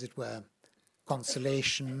 as it were,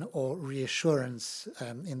 consolation or reassurance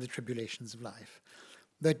in the tribulations of life.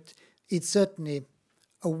 But it's certainly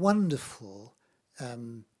a wonderful,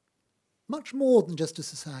 much more than just a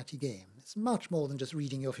society game. It's much more than just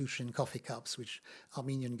reading your future in coffee cups, which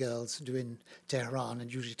Armenian girls do in Tehran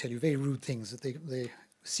and usually tell you very rude things that they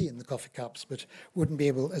see in the coffee cups, but wouldn't be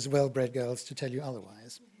able, as well-bred girls, to tell you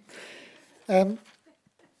otherwise.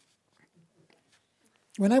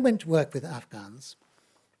 When I went to work with Afghans,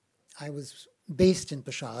 I was based in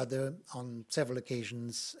Peshawar. There, on several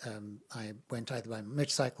occasions, I went either by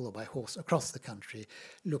motorcycle or by horse across the country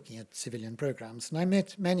looking at civilian programs. And I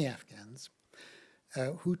met many Afghans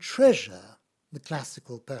who treasure the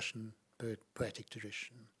classical Persian poetic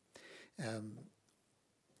tradition.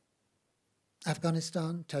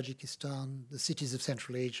 Afghanistan, Tajikistan, the cities of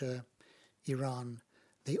Central Asia, Iran,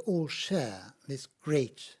 they all share this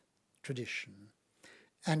great tradition.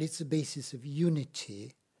 And it's a basis of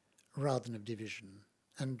unity rather than of division.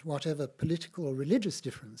 And whatever political or religious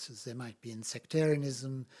differences there might be in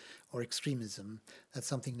sectarianism or extremism, that's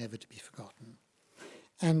something never to be forgotten.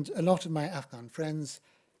 And a lot of my Afghan friends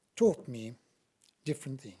taught me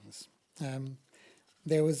different things.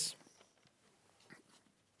 There was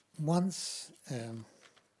once,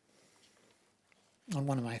 on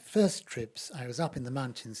one of my first trips, I was up in the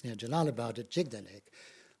mountains near Jalalabad at Jigdalek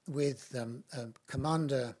with a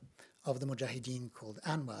commander of the Mujahideen called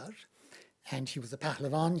Anwar, and he was a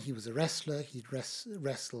Pahlavan, he was a wrestler, he'd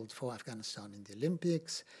wrestled for Afghanistan in the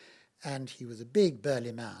Olympics, and he was a big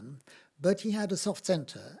burly man, but he had a soft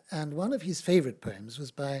center, and one of his favorite poems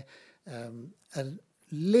was by a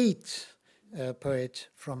late poet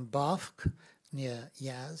from Bafq near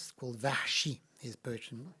Yazd called Vahshi. His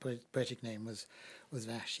poetic name was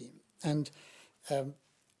Vahshi. And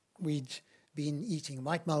we'd been eating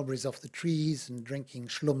white mulberries off the trees and drinking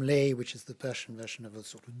shlumley, which is the Persian version of a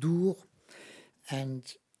sort of dur. And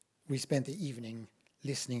we spent the evening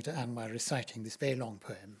listening to Anwar reciting this very long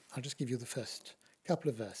poem. I'll just give you the first couple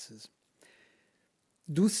of verses.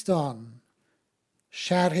 Dostan,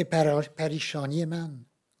 sharh parishani man,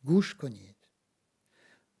 goosh konid.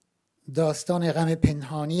 داستان غم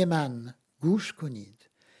پنهانی من گوش کنید.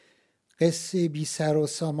 قصه بی سر و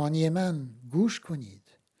سامانی من گوش کنید.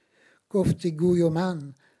 گفتگوی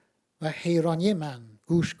من و حیرانی من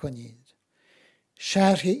گوش کنید.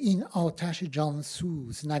 شرح این آتش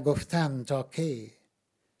جانسوز نگفتن تا کی.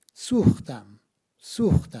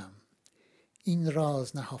 سوختم این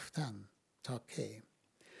راز نهفتن تا کی.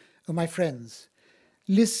 Oh, my friends,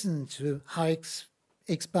 listen to how I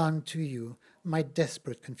expound to you my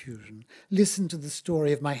desperate confusion. Listen to the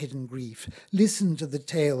story of my hidden grief. Listen to the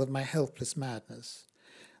tale of my helpless madness.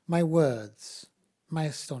 My words, my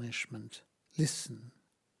astonishment. Listen.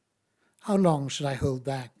 How long should I hold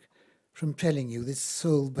back from telling you this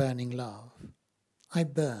soul-burning love? I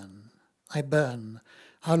burn.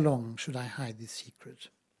 How long should I hide this secret?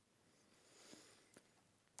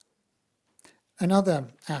 Another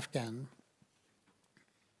Afghan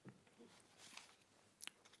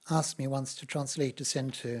asked me once to translate, to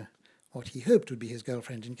send to what he hoped would be his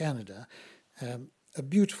girlfriend in Canada, a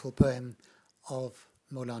beautiful poem of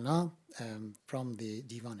Maulana from the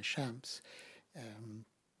Divan-e-Shams,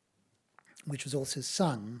 which was also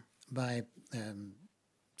sung by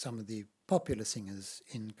some of the popular singers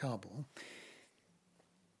in Kabul.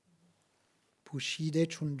 Pushide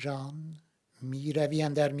chun jan, mi ravi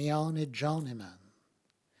andar miyan jan man,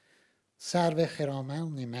 sarve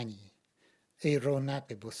khiraman mani, ای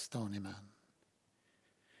رونق بستان من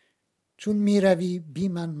چون می روی بی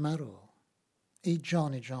من مرو ای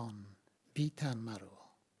جان بی تن مرو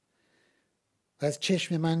و از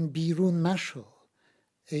چشم من بیرون مشو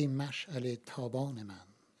ای مشعل تابان من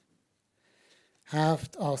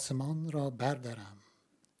 7 آسمان را بردارم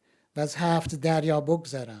و از 7 دریا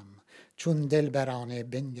بگذرم چون دلبرانه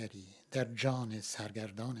بنگری در جان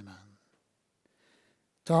سرگردان من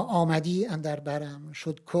تا آمدی اندر برم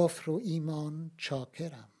شد کفر و ایمان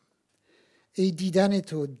چاکرم ای دیدن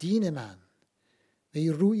تو دین من و ای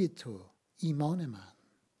روی تو ایمان من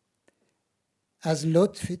از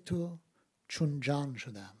لطف تو چون جان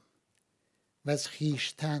شدم و از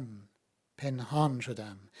خویشتن پنهان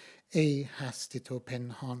شدم ای هستی تو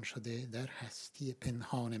پنهان شده در هستی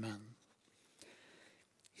پنهان من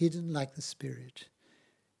Hidden like the spirit,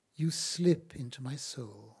 you slip into my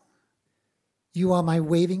soul. You are my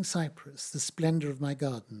waving cypress, the splendor of my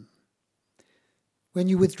garden. When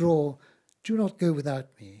you withdraw, do not go without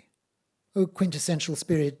me. O quintessential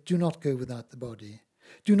spirit, do not go without the body.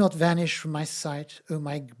 Do not vanish from my sight, O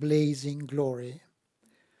my blazing glory.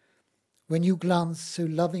 When you glance so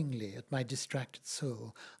lovingly at my distracted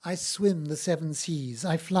soul, I swim the 7 seas,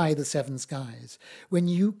 I fly the 7 skies. When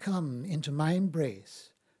you come into my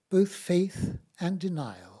embrace, both faith and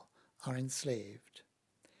denial are enslaved.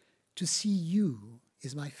 To see you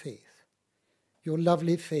is my faith. Your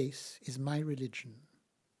lovely face is my religion.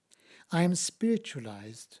 I am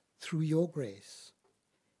spiritualized through your grace,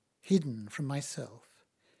 hidden from myself,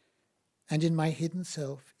 and in my hidden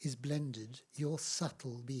self is blended your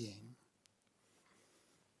subtle being.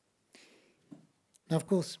 Now, of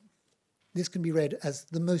course, this can be read as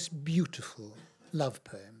the most beautiful love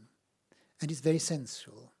poem, and it's very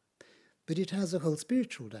sensual, but it has a whole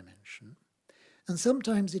spiritual dimension, and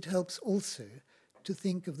sometimes it helps also to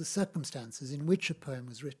think of the circumstances in which a poem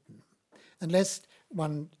was written, unless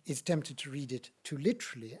one is tempted to read it too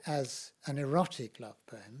literally as an erotic love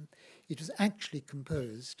poem. It was actually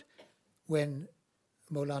composed when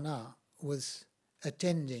Maulana was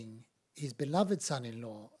attending his beloved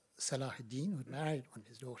son-in-law, Salahuddin, who had married one of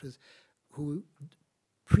his daughters, who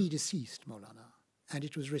predeceased Maulana, and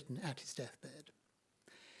it was written at his deathbed.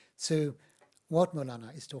 So what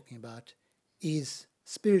Maulana is talking about is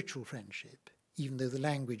spiritual friendship, even though the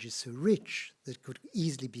language is so rich that it could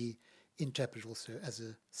easily be interpreted also as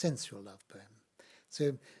a sensual love poem.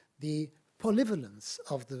 So the polyvalence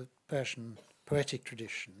of the Persian poetic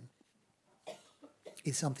tradition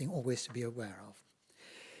is something always to be aware of.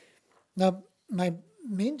 Now, my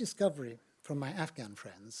main discovery from my Afghan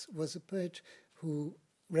friends was a poet who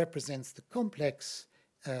represents the complex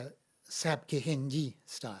Sabke Hindi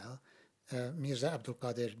style, Mirza Abdul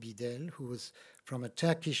Qadir Bidel, who was from a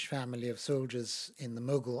Turkish family of soldiers in the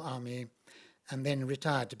Mughal army and then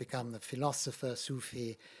retired to become the philosopher,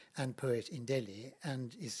 Sufi, and poet in Delhi,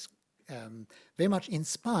 and is very much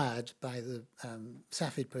inspired by the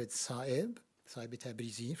Safid poet Saib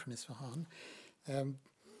Tabrizi from Isfahan.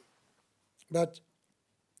 But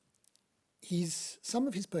some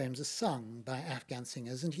of his poems are sung by Afghan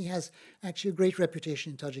singers, and he has actually a great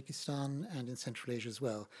reputation in Tajikistan and in Central Asia as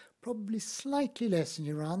well. Probably slightly less in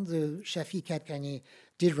Iran, though Shafi Kadkani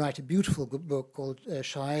did write a beautiful book called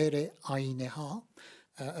Shair Aineha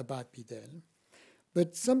about Bidel.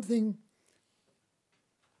 But something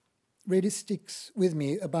really sticks with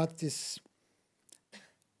me about this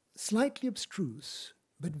slightly abstruse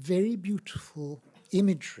but very beautiful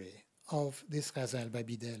imagery of this ghazal by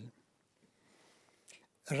Bidel.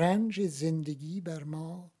 رنج زندگی بر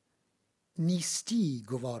ما نیستی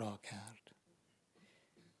گوارا کرد.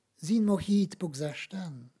 زین محیط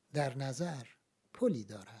بگذشتن در نظر پلی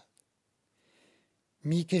دارد.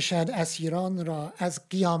 می کشد اسیران را از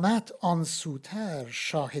قیامت آن سوتر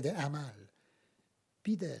شاهد عمل.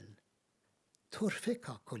 بیدل طرفه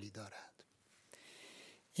کاکلی دارد.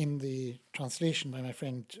 In the translation by my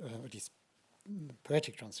friend, at least the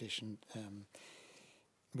poetic translation,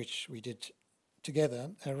 which we did together,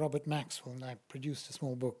 Robert Maxwell and I produced a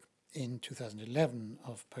small book in 2011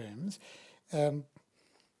 of poems.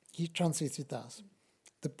 He translates it thus: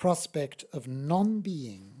 the prospect of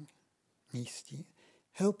non-being, nisti,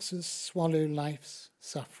 helps us swallow life's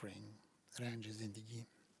suffering, ranj zindagi.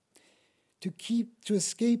 To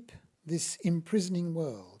escape this imprisoning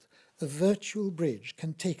world, a virtual bridge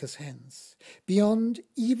can take us hence. Beyond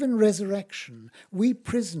even resurrection, we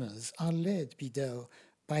prisoners are led, Bidel,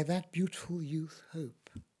 by that beautiful youth hope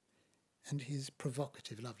and his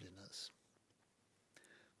provocative loveliness.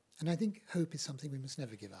 And I think hope is something we must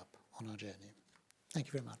never give up on our journey. Thank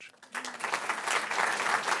you very much.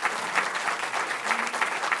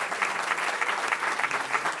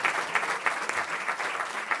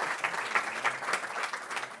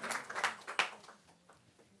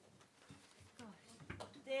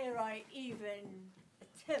 Dare I even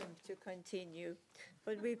attempt to continue,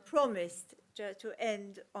 but we promised to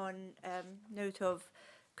end on a note of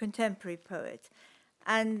contemporary poet.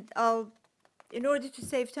 And in order to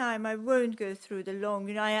save time, I won't go through the long,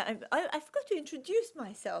 I forgot to introduce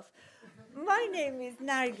myself. My name is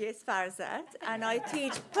Narguess Farzad, and I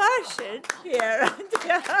teach Persian here.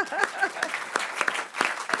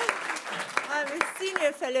 I'm a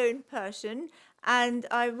senior fellow in Persian, and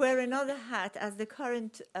I wear another hat as the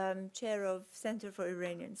current chair of Center for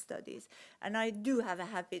Iranian Studies. And I do have a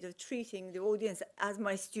habit of treating the audience as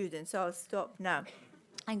my students, so I'll stop now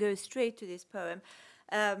and go straight to this poem.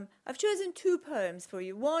 I've chosen 2 poems for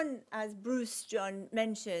you. One, as Bruce John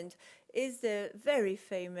mentioned, is the very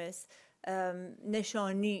famous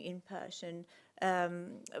Neshani in Persian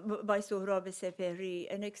by Sohrab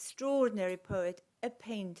Sepehri, an extraordinary poet, a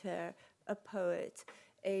painter, a poet,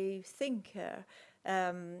 a thinker,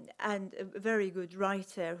 and a very good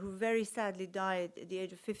writer who very sadly died at the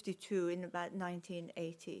age of 52 in about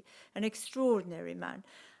 1980. An extraordinary man.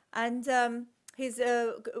 And his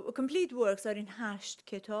complete works are in Hasht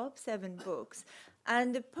Kitab, 7 books.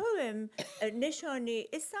 And the poem Nishani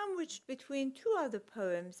is sandwiched between 2 other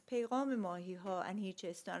poems, Peygam Mahiha and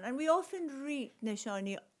Hichistan. And we often read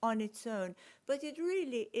Nishani on its own, but it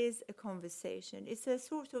really is a conversation. It's a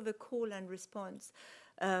sort of a call and response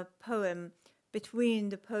poem between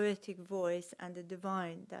the poetic voice and the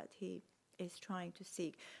divine that he is trying to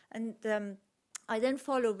seek. And I then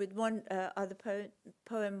follow with one other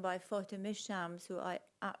poem by Fatemeh Shams, who I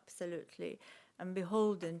absolutely am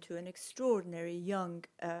beholden to, an extraordinary young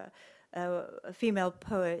female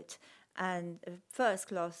poet and a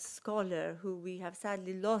first-class scholar who we have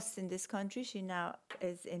sadly lost in this country. She now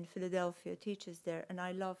is in Philadelphia, teaches there, and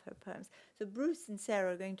I love her poems. So Bruce and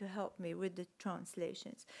Sarah are going to help me with the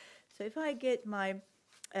translations. So if I get my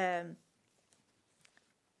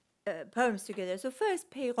poems together. So first,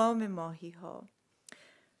 پیغام ماهی ها.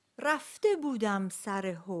 رفته بودم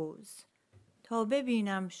سر حوض تا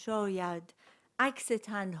ببینم شاید عکس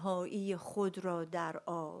تنهایی خود را در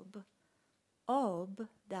آب. آب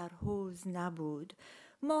در حوض نبود.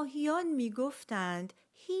 ماهیان می گفتند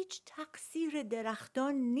هیچ تقصیر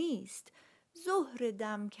درختان نیست. ظهر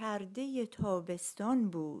دم کرده تابستان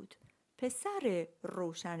بود. پسر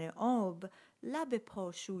روشن آب لب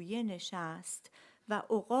پاشویه نشست و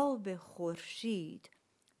عقاب خورشید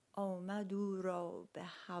آمد او را به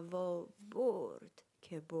هوا برد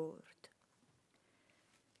که برد.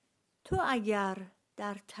 تو اگر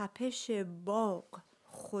در تپش باغ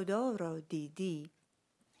خدا را دیدی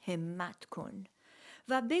همت کن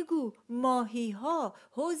و بگو ماهی ها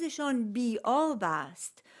حوضشان بی آب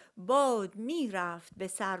است. باد می رفت به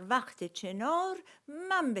سر وقت چنار،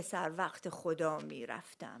 من به سر وقت خدا می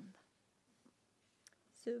رفتم.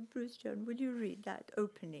 So Bruce John, will you read that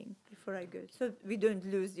opening before I go? So we don't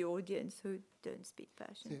lose the audience who don't speak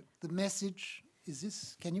Persian. So the message is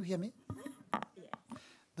this, can you hear me? Yeah.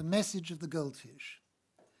 The message of the goldfish.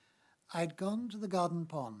 I'd gone to the garden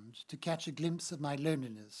pond to catch a glimpse of my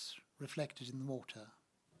loneliness reflected in the water,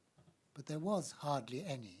 but there was hardly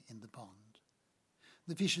any in the pond.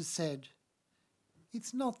 The fishes said,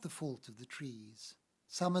 "It's not the fault of the trees.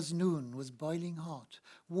 Summer's noon was boiling hot.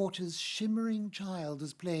 Water's shimmering child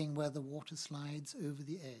was playing where the water slides over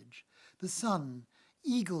the edge. The sun,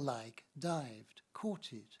 eagle-like, dived, caught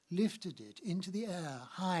it, lifted it into the air,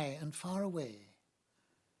 high and far away.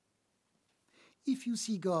 If you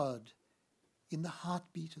see God in the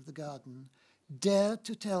heartbeat of the garden, dare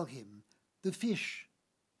to tell him, the fish,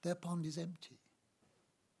 their pond is empty."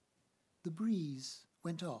 The breeze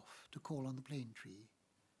went off to call on the plane tree,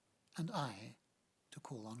 and I to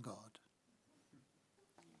call on God.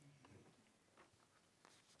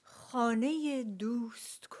 خانه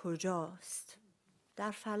دوست کجاست؟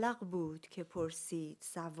 در فلق بود که پرسید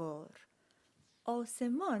سوار.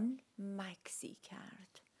 آسمان مکسی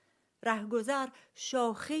کرد. رهگذر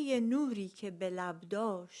شاخه نوری که به لب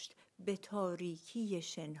داشت به تاریکی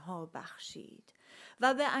شنها بخشید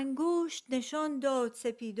و به انگشت نشان داد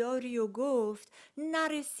سپیداری و گفت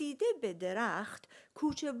نرسیده به درخت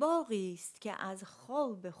کوچه باغی است که از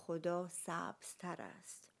خواب خدا سبزتر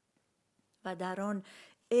است و در آن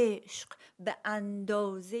عشق به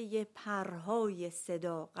اندازه پرهای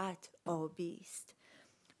صداقت آبی است.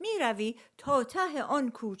 می روی تا ته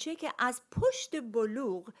آن کوچه که از پشت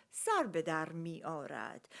بلوغ سر به در می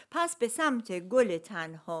آرد. پس به سمت گل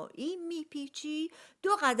تنهایی می پیچی، 2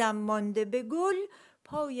 قدم مانده به گل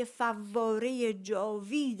پای فواره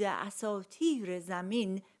جاوید اساطیر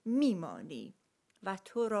زمین می مانی و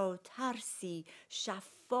تو را ترسی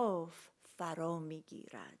شفاف فرا می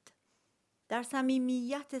گیرد. در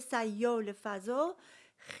صمیمیت سیال فضا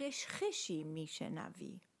خشخشی می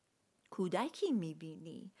شنوی. کودکی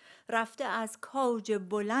میبینی رفته از کاج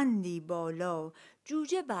بلندی بالا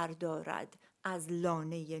جوجه بردارد از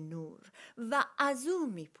لانه نور و از او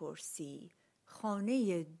میپرسی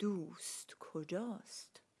خانه دوست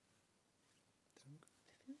کجاست؟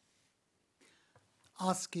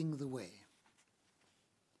 Asking the way.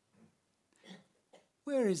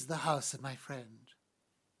 Where is the house of my friend?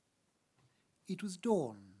 It was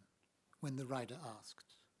dawn when the rider asked.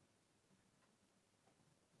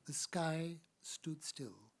 The sky stood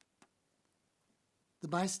still.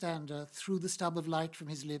 The bystander threw the stub of light from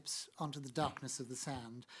his lips onto the darkness of the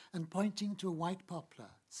sand and, pointing to a white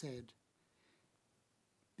poplar, said,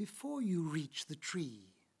 "Before you reach the tree,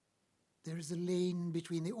 there is a lane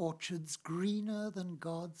between the orchards greener than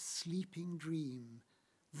God's sleeping dream.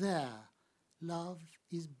 There, love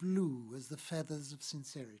is blue as the feathers of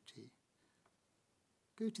sincerity.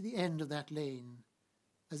 Go to the end of that lane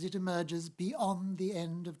as it emerges beyond the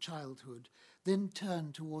end of childhood, then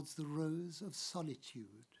turn towards the rose of solitude.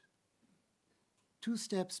 2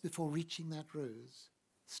 steps before reaching that rose,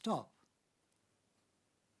 stop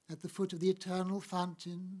at the foot of the eternal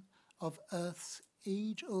fountain of Earth's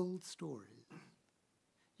age-old stories.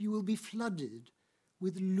 You will be flooded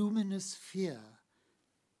with luminous fear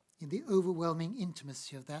in the overwhelming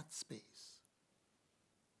intimacy of that space.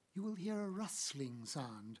 You will hear a rustling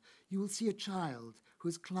sound. You will see a child who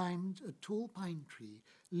has climbed a tall pine tree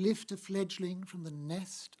lift a fledgling from the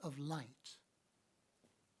nest of light.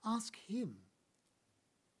 Ask him,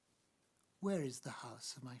 where is the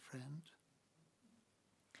house of my friend?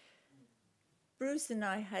 Bruce and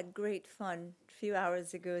I had great fun a few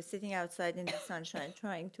hours ago sitting outside in the sunshine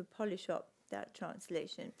trying to polish up that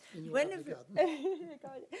translation.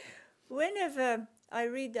 Whenever I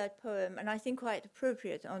read that poem, and I think quite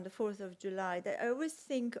appropriate on the 4th of July, that I always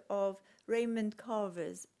think of Raymond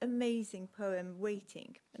Carver's amazing poem,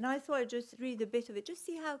 Waiting. And I thought I'd just read a bit of it, just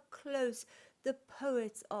see how close the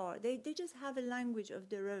poets are. They just have a language of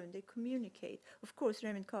their own. They communicate. Of course,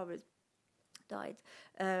 Raymond Carver died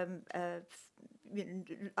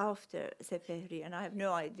after Sepehri, and I have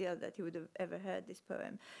no idea that he would have ever heard this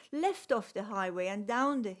poem. Left off the highway and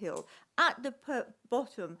down the hill, at the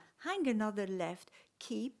bottom, hang another left,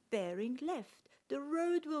 keep bearing left. The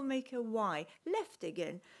road will make a Y, left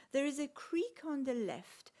again. There is a creek on the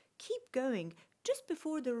left, keep going. Just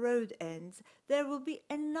before the road ends, there will be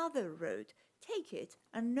another road. Take it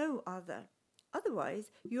and no other.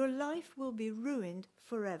 Otherwise, your life will be ruined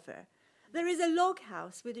forever. There is a log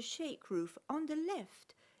house with a shake roof on the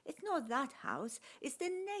left. It's not that house, it's the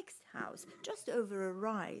next house, just over a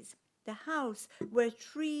rise. The house where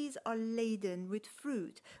trees are laden with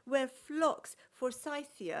fruit, where flocks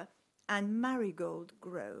forsythia and marigold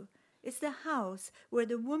grow. It's the house where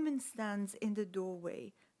the woman stands in the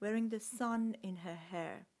doorway, wearing the sun in her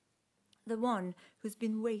hair. The one who's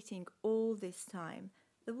been waiting all this time,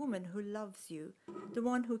 the woman who loves you, the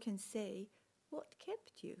one who can say, what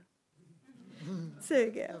kept you? So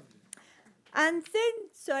yeah. And then,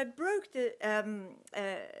 so I broke the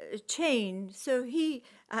chain, so he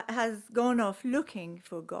has gone off looking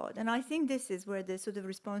for God. And I think this is where the sort of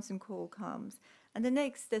response and call comes. And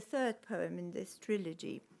the third poem in this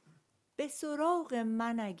trilogy, به سراغ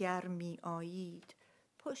من اگر می آیید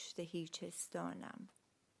پشت هیچستانم.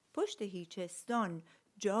 پشت هیچستان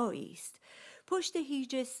جایی است. پشت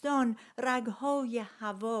هیچستان رگهای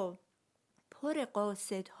هوا پر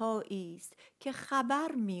قاصدهایی است که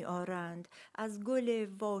خبر می آرند از گل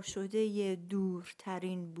واشده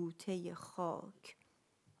دورترین بوته خاک.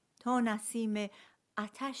 تا نسیم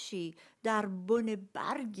آتشی در بن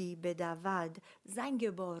برگی بدود زنگ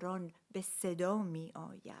باران به صدا می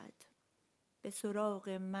آید. به سراغ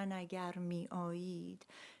من اگر می آیید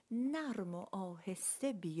نرم و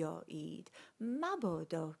آهسته بیایید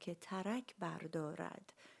مبادا که ترک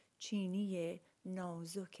بردارد چینی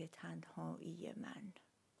نازک تنهایی من.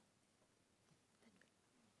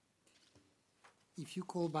 If you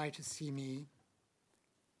call by to see me,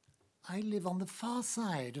 I live on the far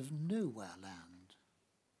side of Nowhere Land.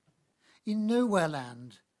 In Nowhere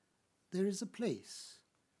Land, there is a place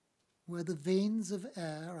where the veins of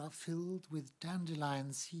air are filled with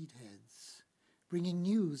dandelion seed heads, bringing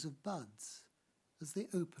news of buds as they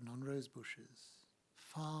open on rose bushes,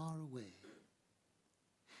 far away.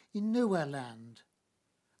 In Nowhere Land,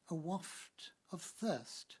 a waft of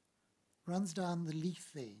thirst runs down the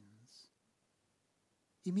leaf veins.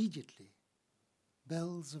 Immediately,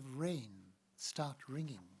 bells of rain start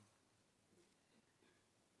ringing.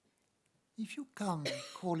 If you come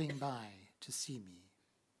calling by to see me,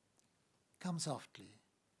 come softly,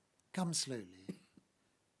 come slowly,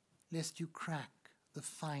 lest you crack the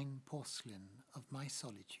fine porcelain of my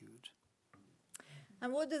solitude.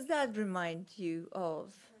 And what does that remind you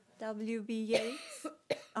of? W.B. Yeats?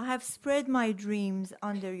 I have spread my dreams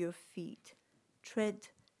under your feet. Tread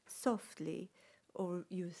softly, or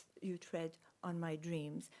you tread on my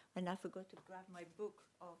dreams. And I forgot to grab my book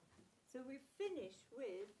off. So we finish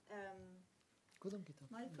with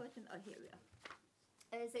my cotton. Oh, here we are.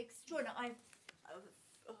 It's extraordinary. I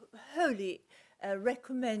wholly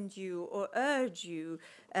recommend you or urge you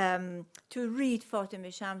to read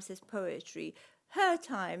Fatemeh Shams's poetry. Her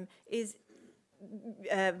time is,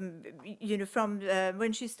 from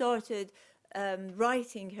when she started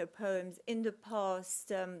writing her poems in the past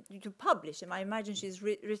to publish them. I imagine she's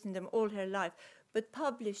written them all her life. but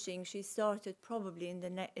publishing she started probably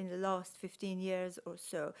in the last 15 years or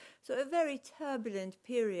so. So a very turbulent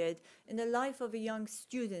period in the life of a young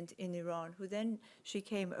student in Iran, who then she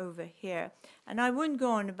came over here. And I wouldn't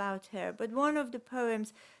go on about her, but one of the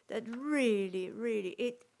poems that really, really,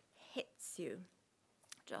 it hits you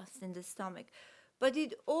just in the stomach. But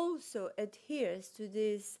it also adheres to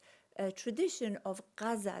this tradition of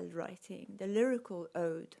ghazal writing, the lyrical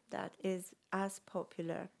ode that is as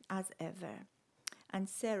popular as ever. And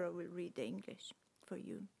Sarah will read the English for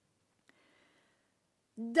you.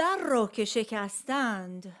 در را که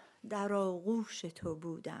شکستند در آغوش تو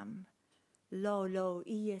بودم،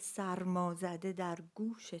 لالایی سرمازده در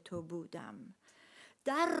گوش تو بودم.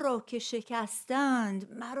 در را که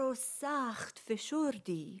شکستند مرا سخت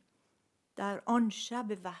فشردی، در آن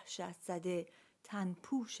شب وحشت زده تن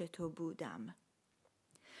پوش تو بودم.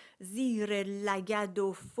 زیر لگد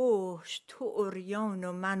و فحش تو عریان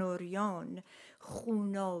و من عریان،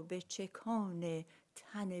 خونابه چکان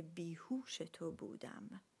تن بیهوش تو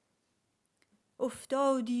بودم.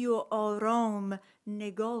 افتادی و آرام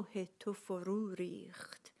نگاه تو فرو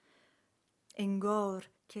ریخت، انگار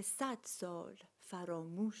که 100 سال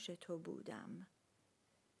فراموش تو بودم.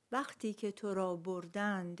 وقتی که تو را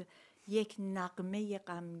بردند یک نغمه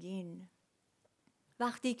غمگین،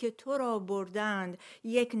 وقتی که تو را بردند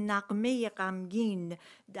یک نغمه غمگین،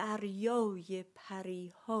 دریای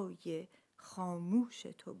پریهای خاموش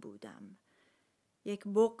تو بودم. یک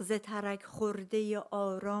بغض ترک خورده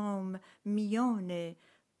آرام میان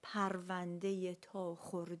پرونده تا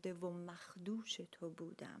خورده و مخدوش تو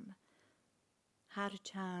بودم.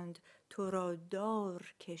 هرچند تو را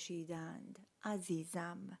دار کشیدند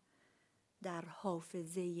عزیزم، در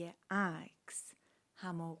حافظه عکس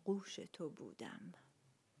هماغوش تو بودم.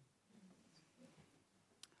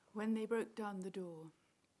 When they broke down the door.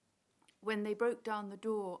 When they broke down the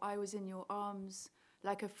door, I was in your arms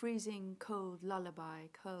like a freezing cold lullaby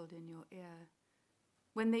curled in your ear.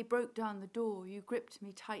 When they broke down the door, you gripped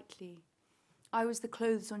me tightly. I was the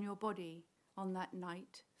clothes on your body on that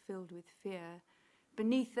night filled with fear.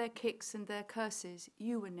 Beneath their kicks and their curses,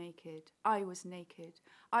 you were naked. I was naked.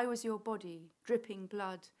 I was your body, dripping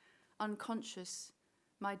blood, unconscious.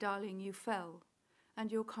 My darling, you fell,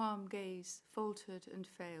 and your calm gaze faltered and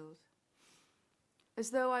failed,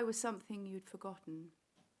 as though I was something you'd forgotten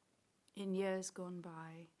in years gone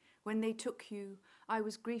by. When they took you, I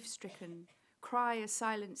was grief-stricken. Cry a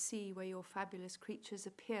silent sea where your fabulous creatures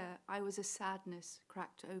appear. I was a sadness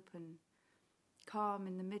cracked open, calm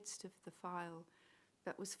in the midst of the file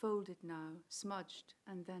that was folded now, smudged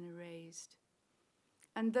and then erased.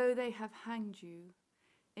 And though they have hanged you,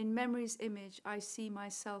 in memory's image I see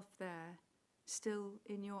myself there, still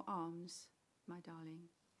in your arms, my darling.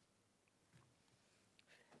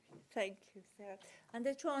 Thank you, Sarah. And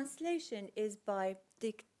the translation is by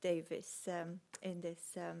Dick Davis in this,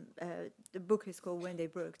 the book is called When They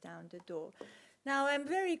Broke Down the Door. Now, I'm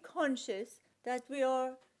very conscious that we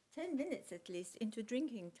are 10 minutes at least into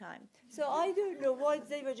drinking time. So I don't know what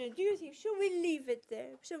they were doing. Do you think, should we leave it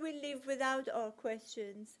there? Should we leave without our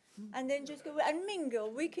questions? And then just go and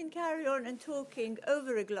mingle? We can carry on and talking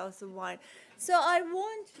over a glass of wine. So I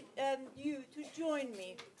want you to join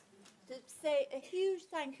me to say a huge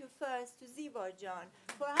thank you first to Ziba Jan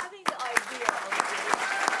for having the idea of this.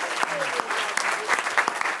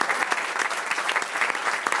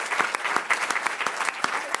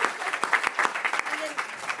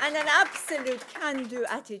 And an absolute can-do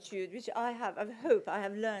attitude, which I hope I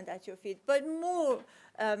have learned at your feet. But more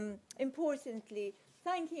importantly,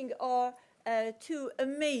 thanking our two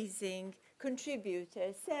amazing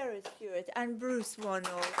contributors, Sarah Stewart and Bruce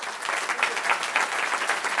Wannell.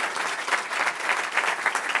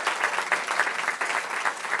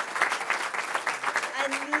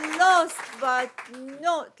 And last but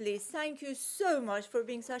not least, thank you so much for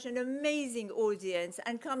being such an amazing audience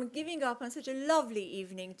and giving up on such a lovely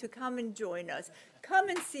evening to come and join us. Come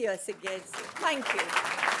and see us again. Thank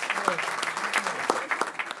you.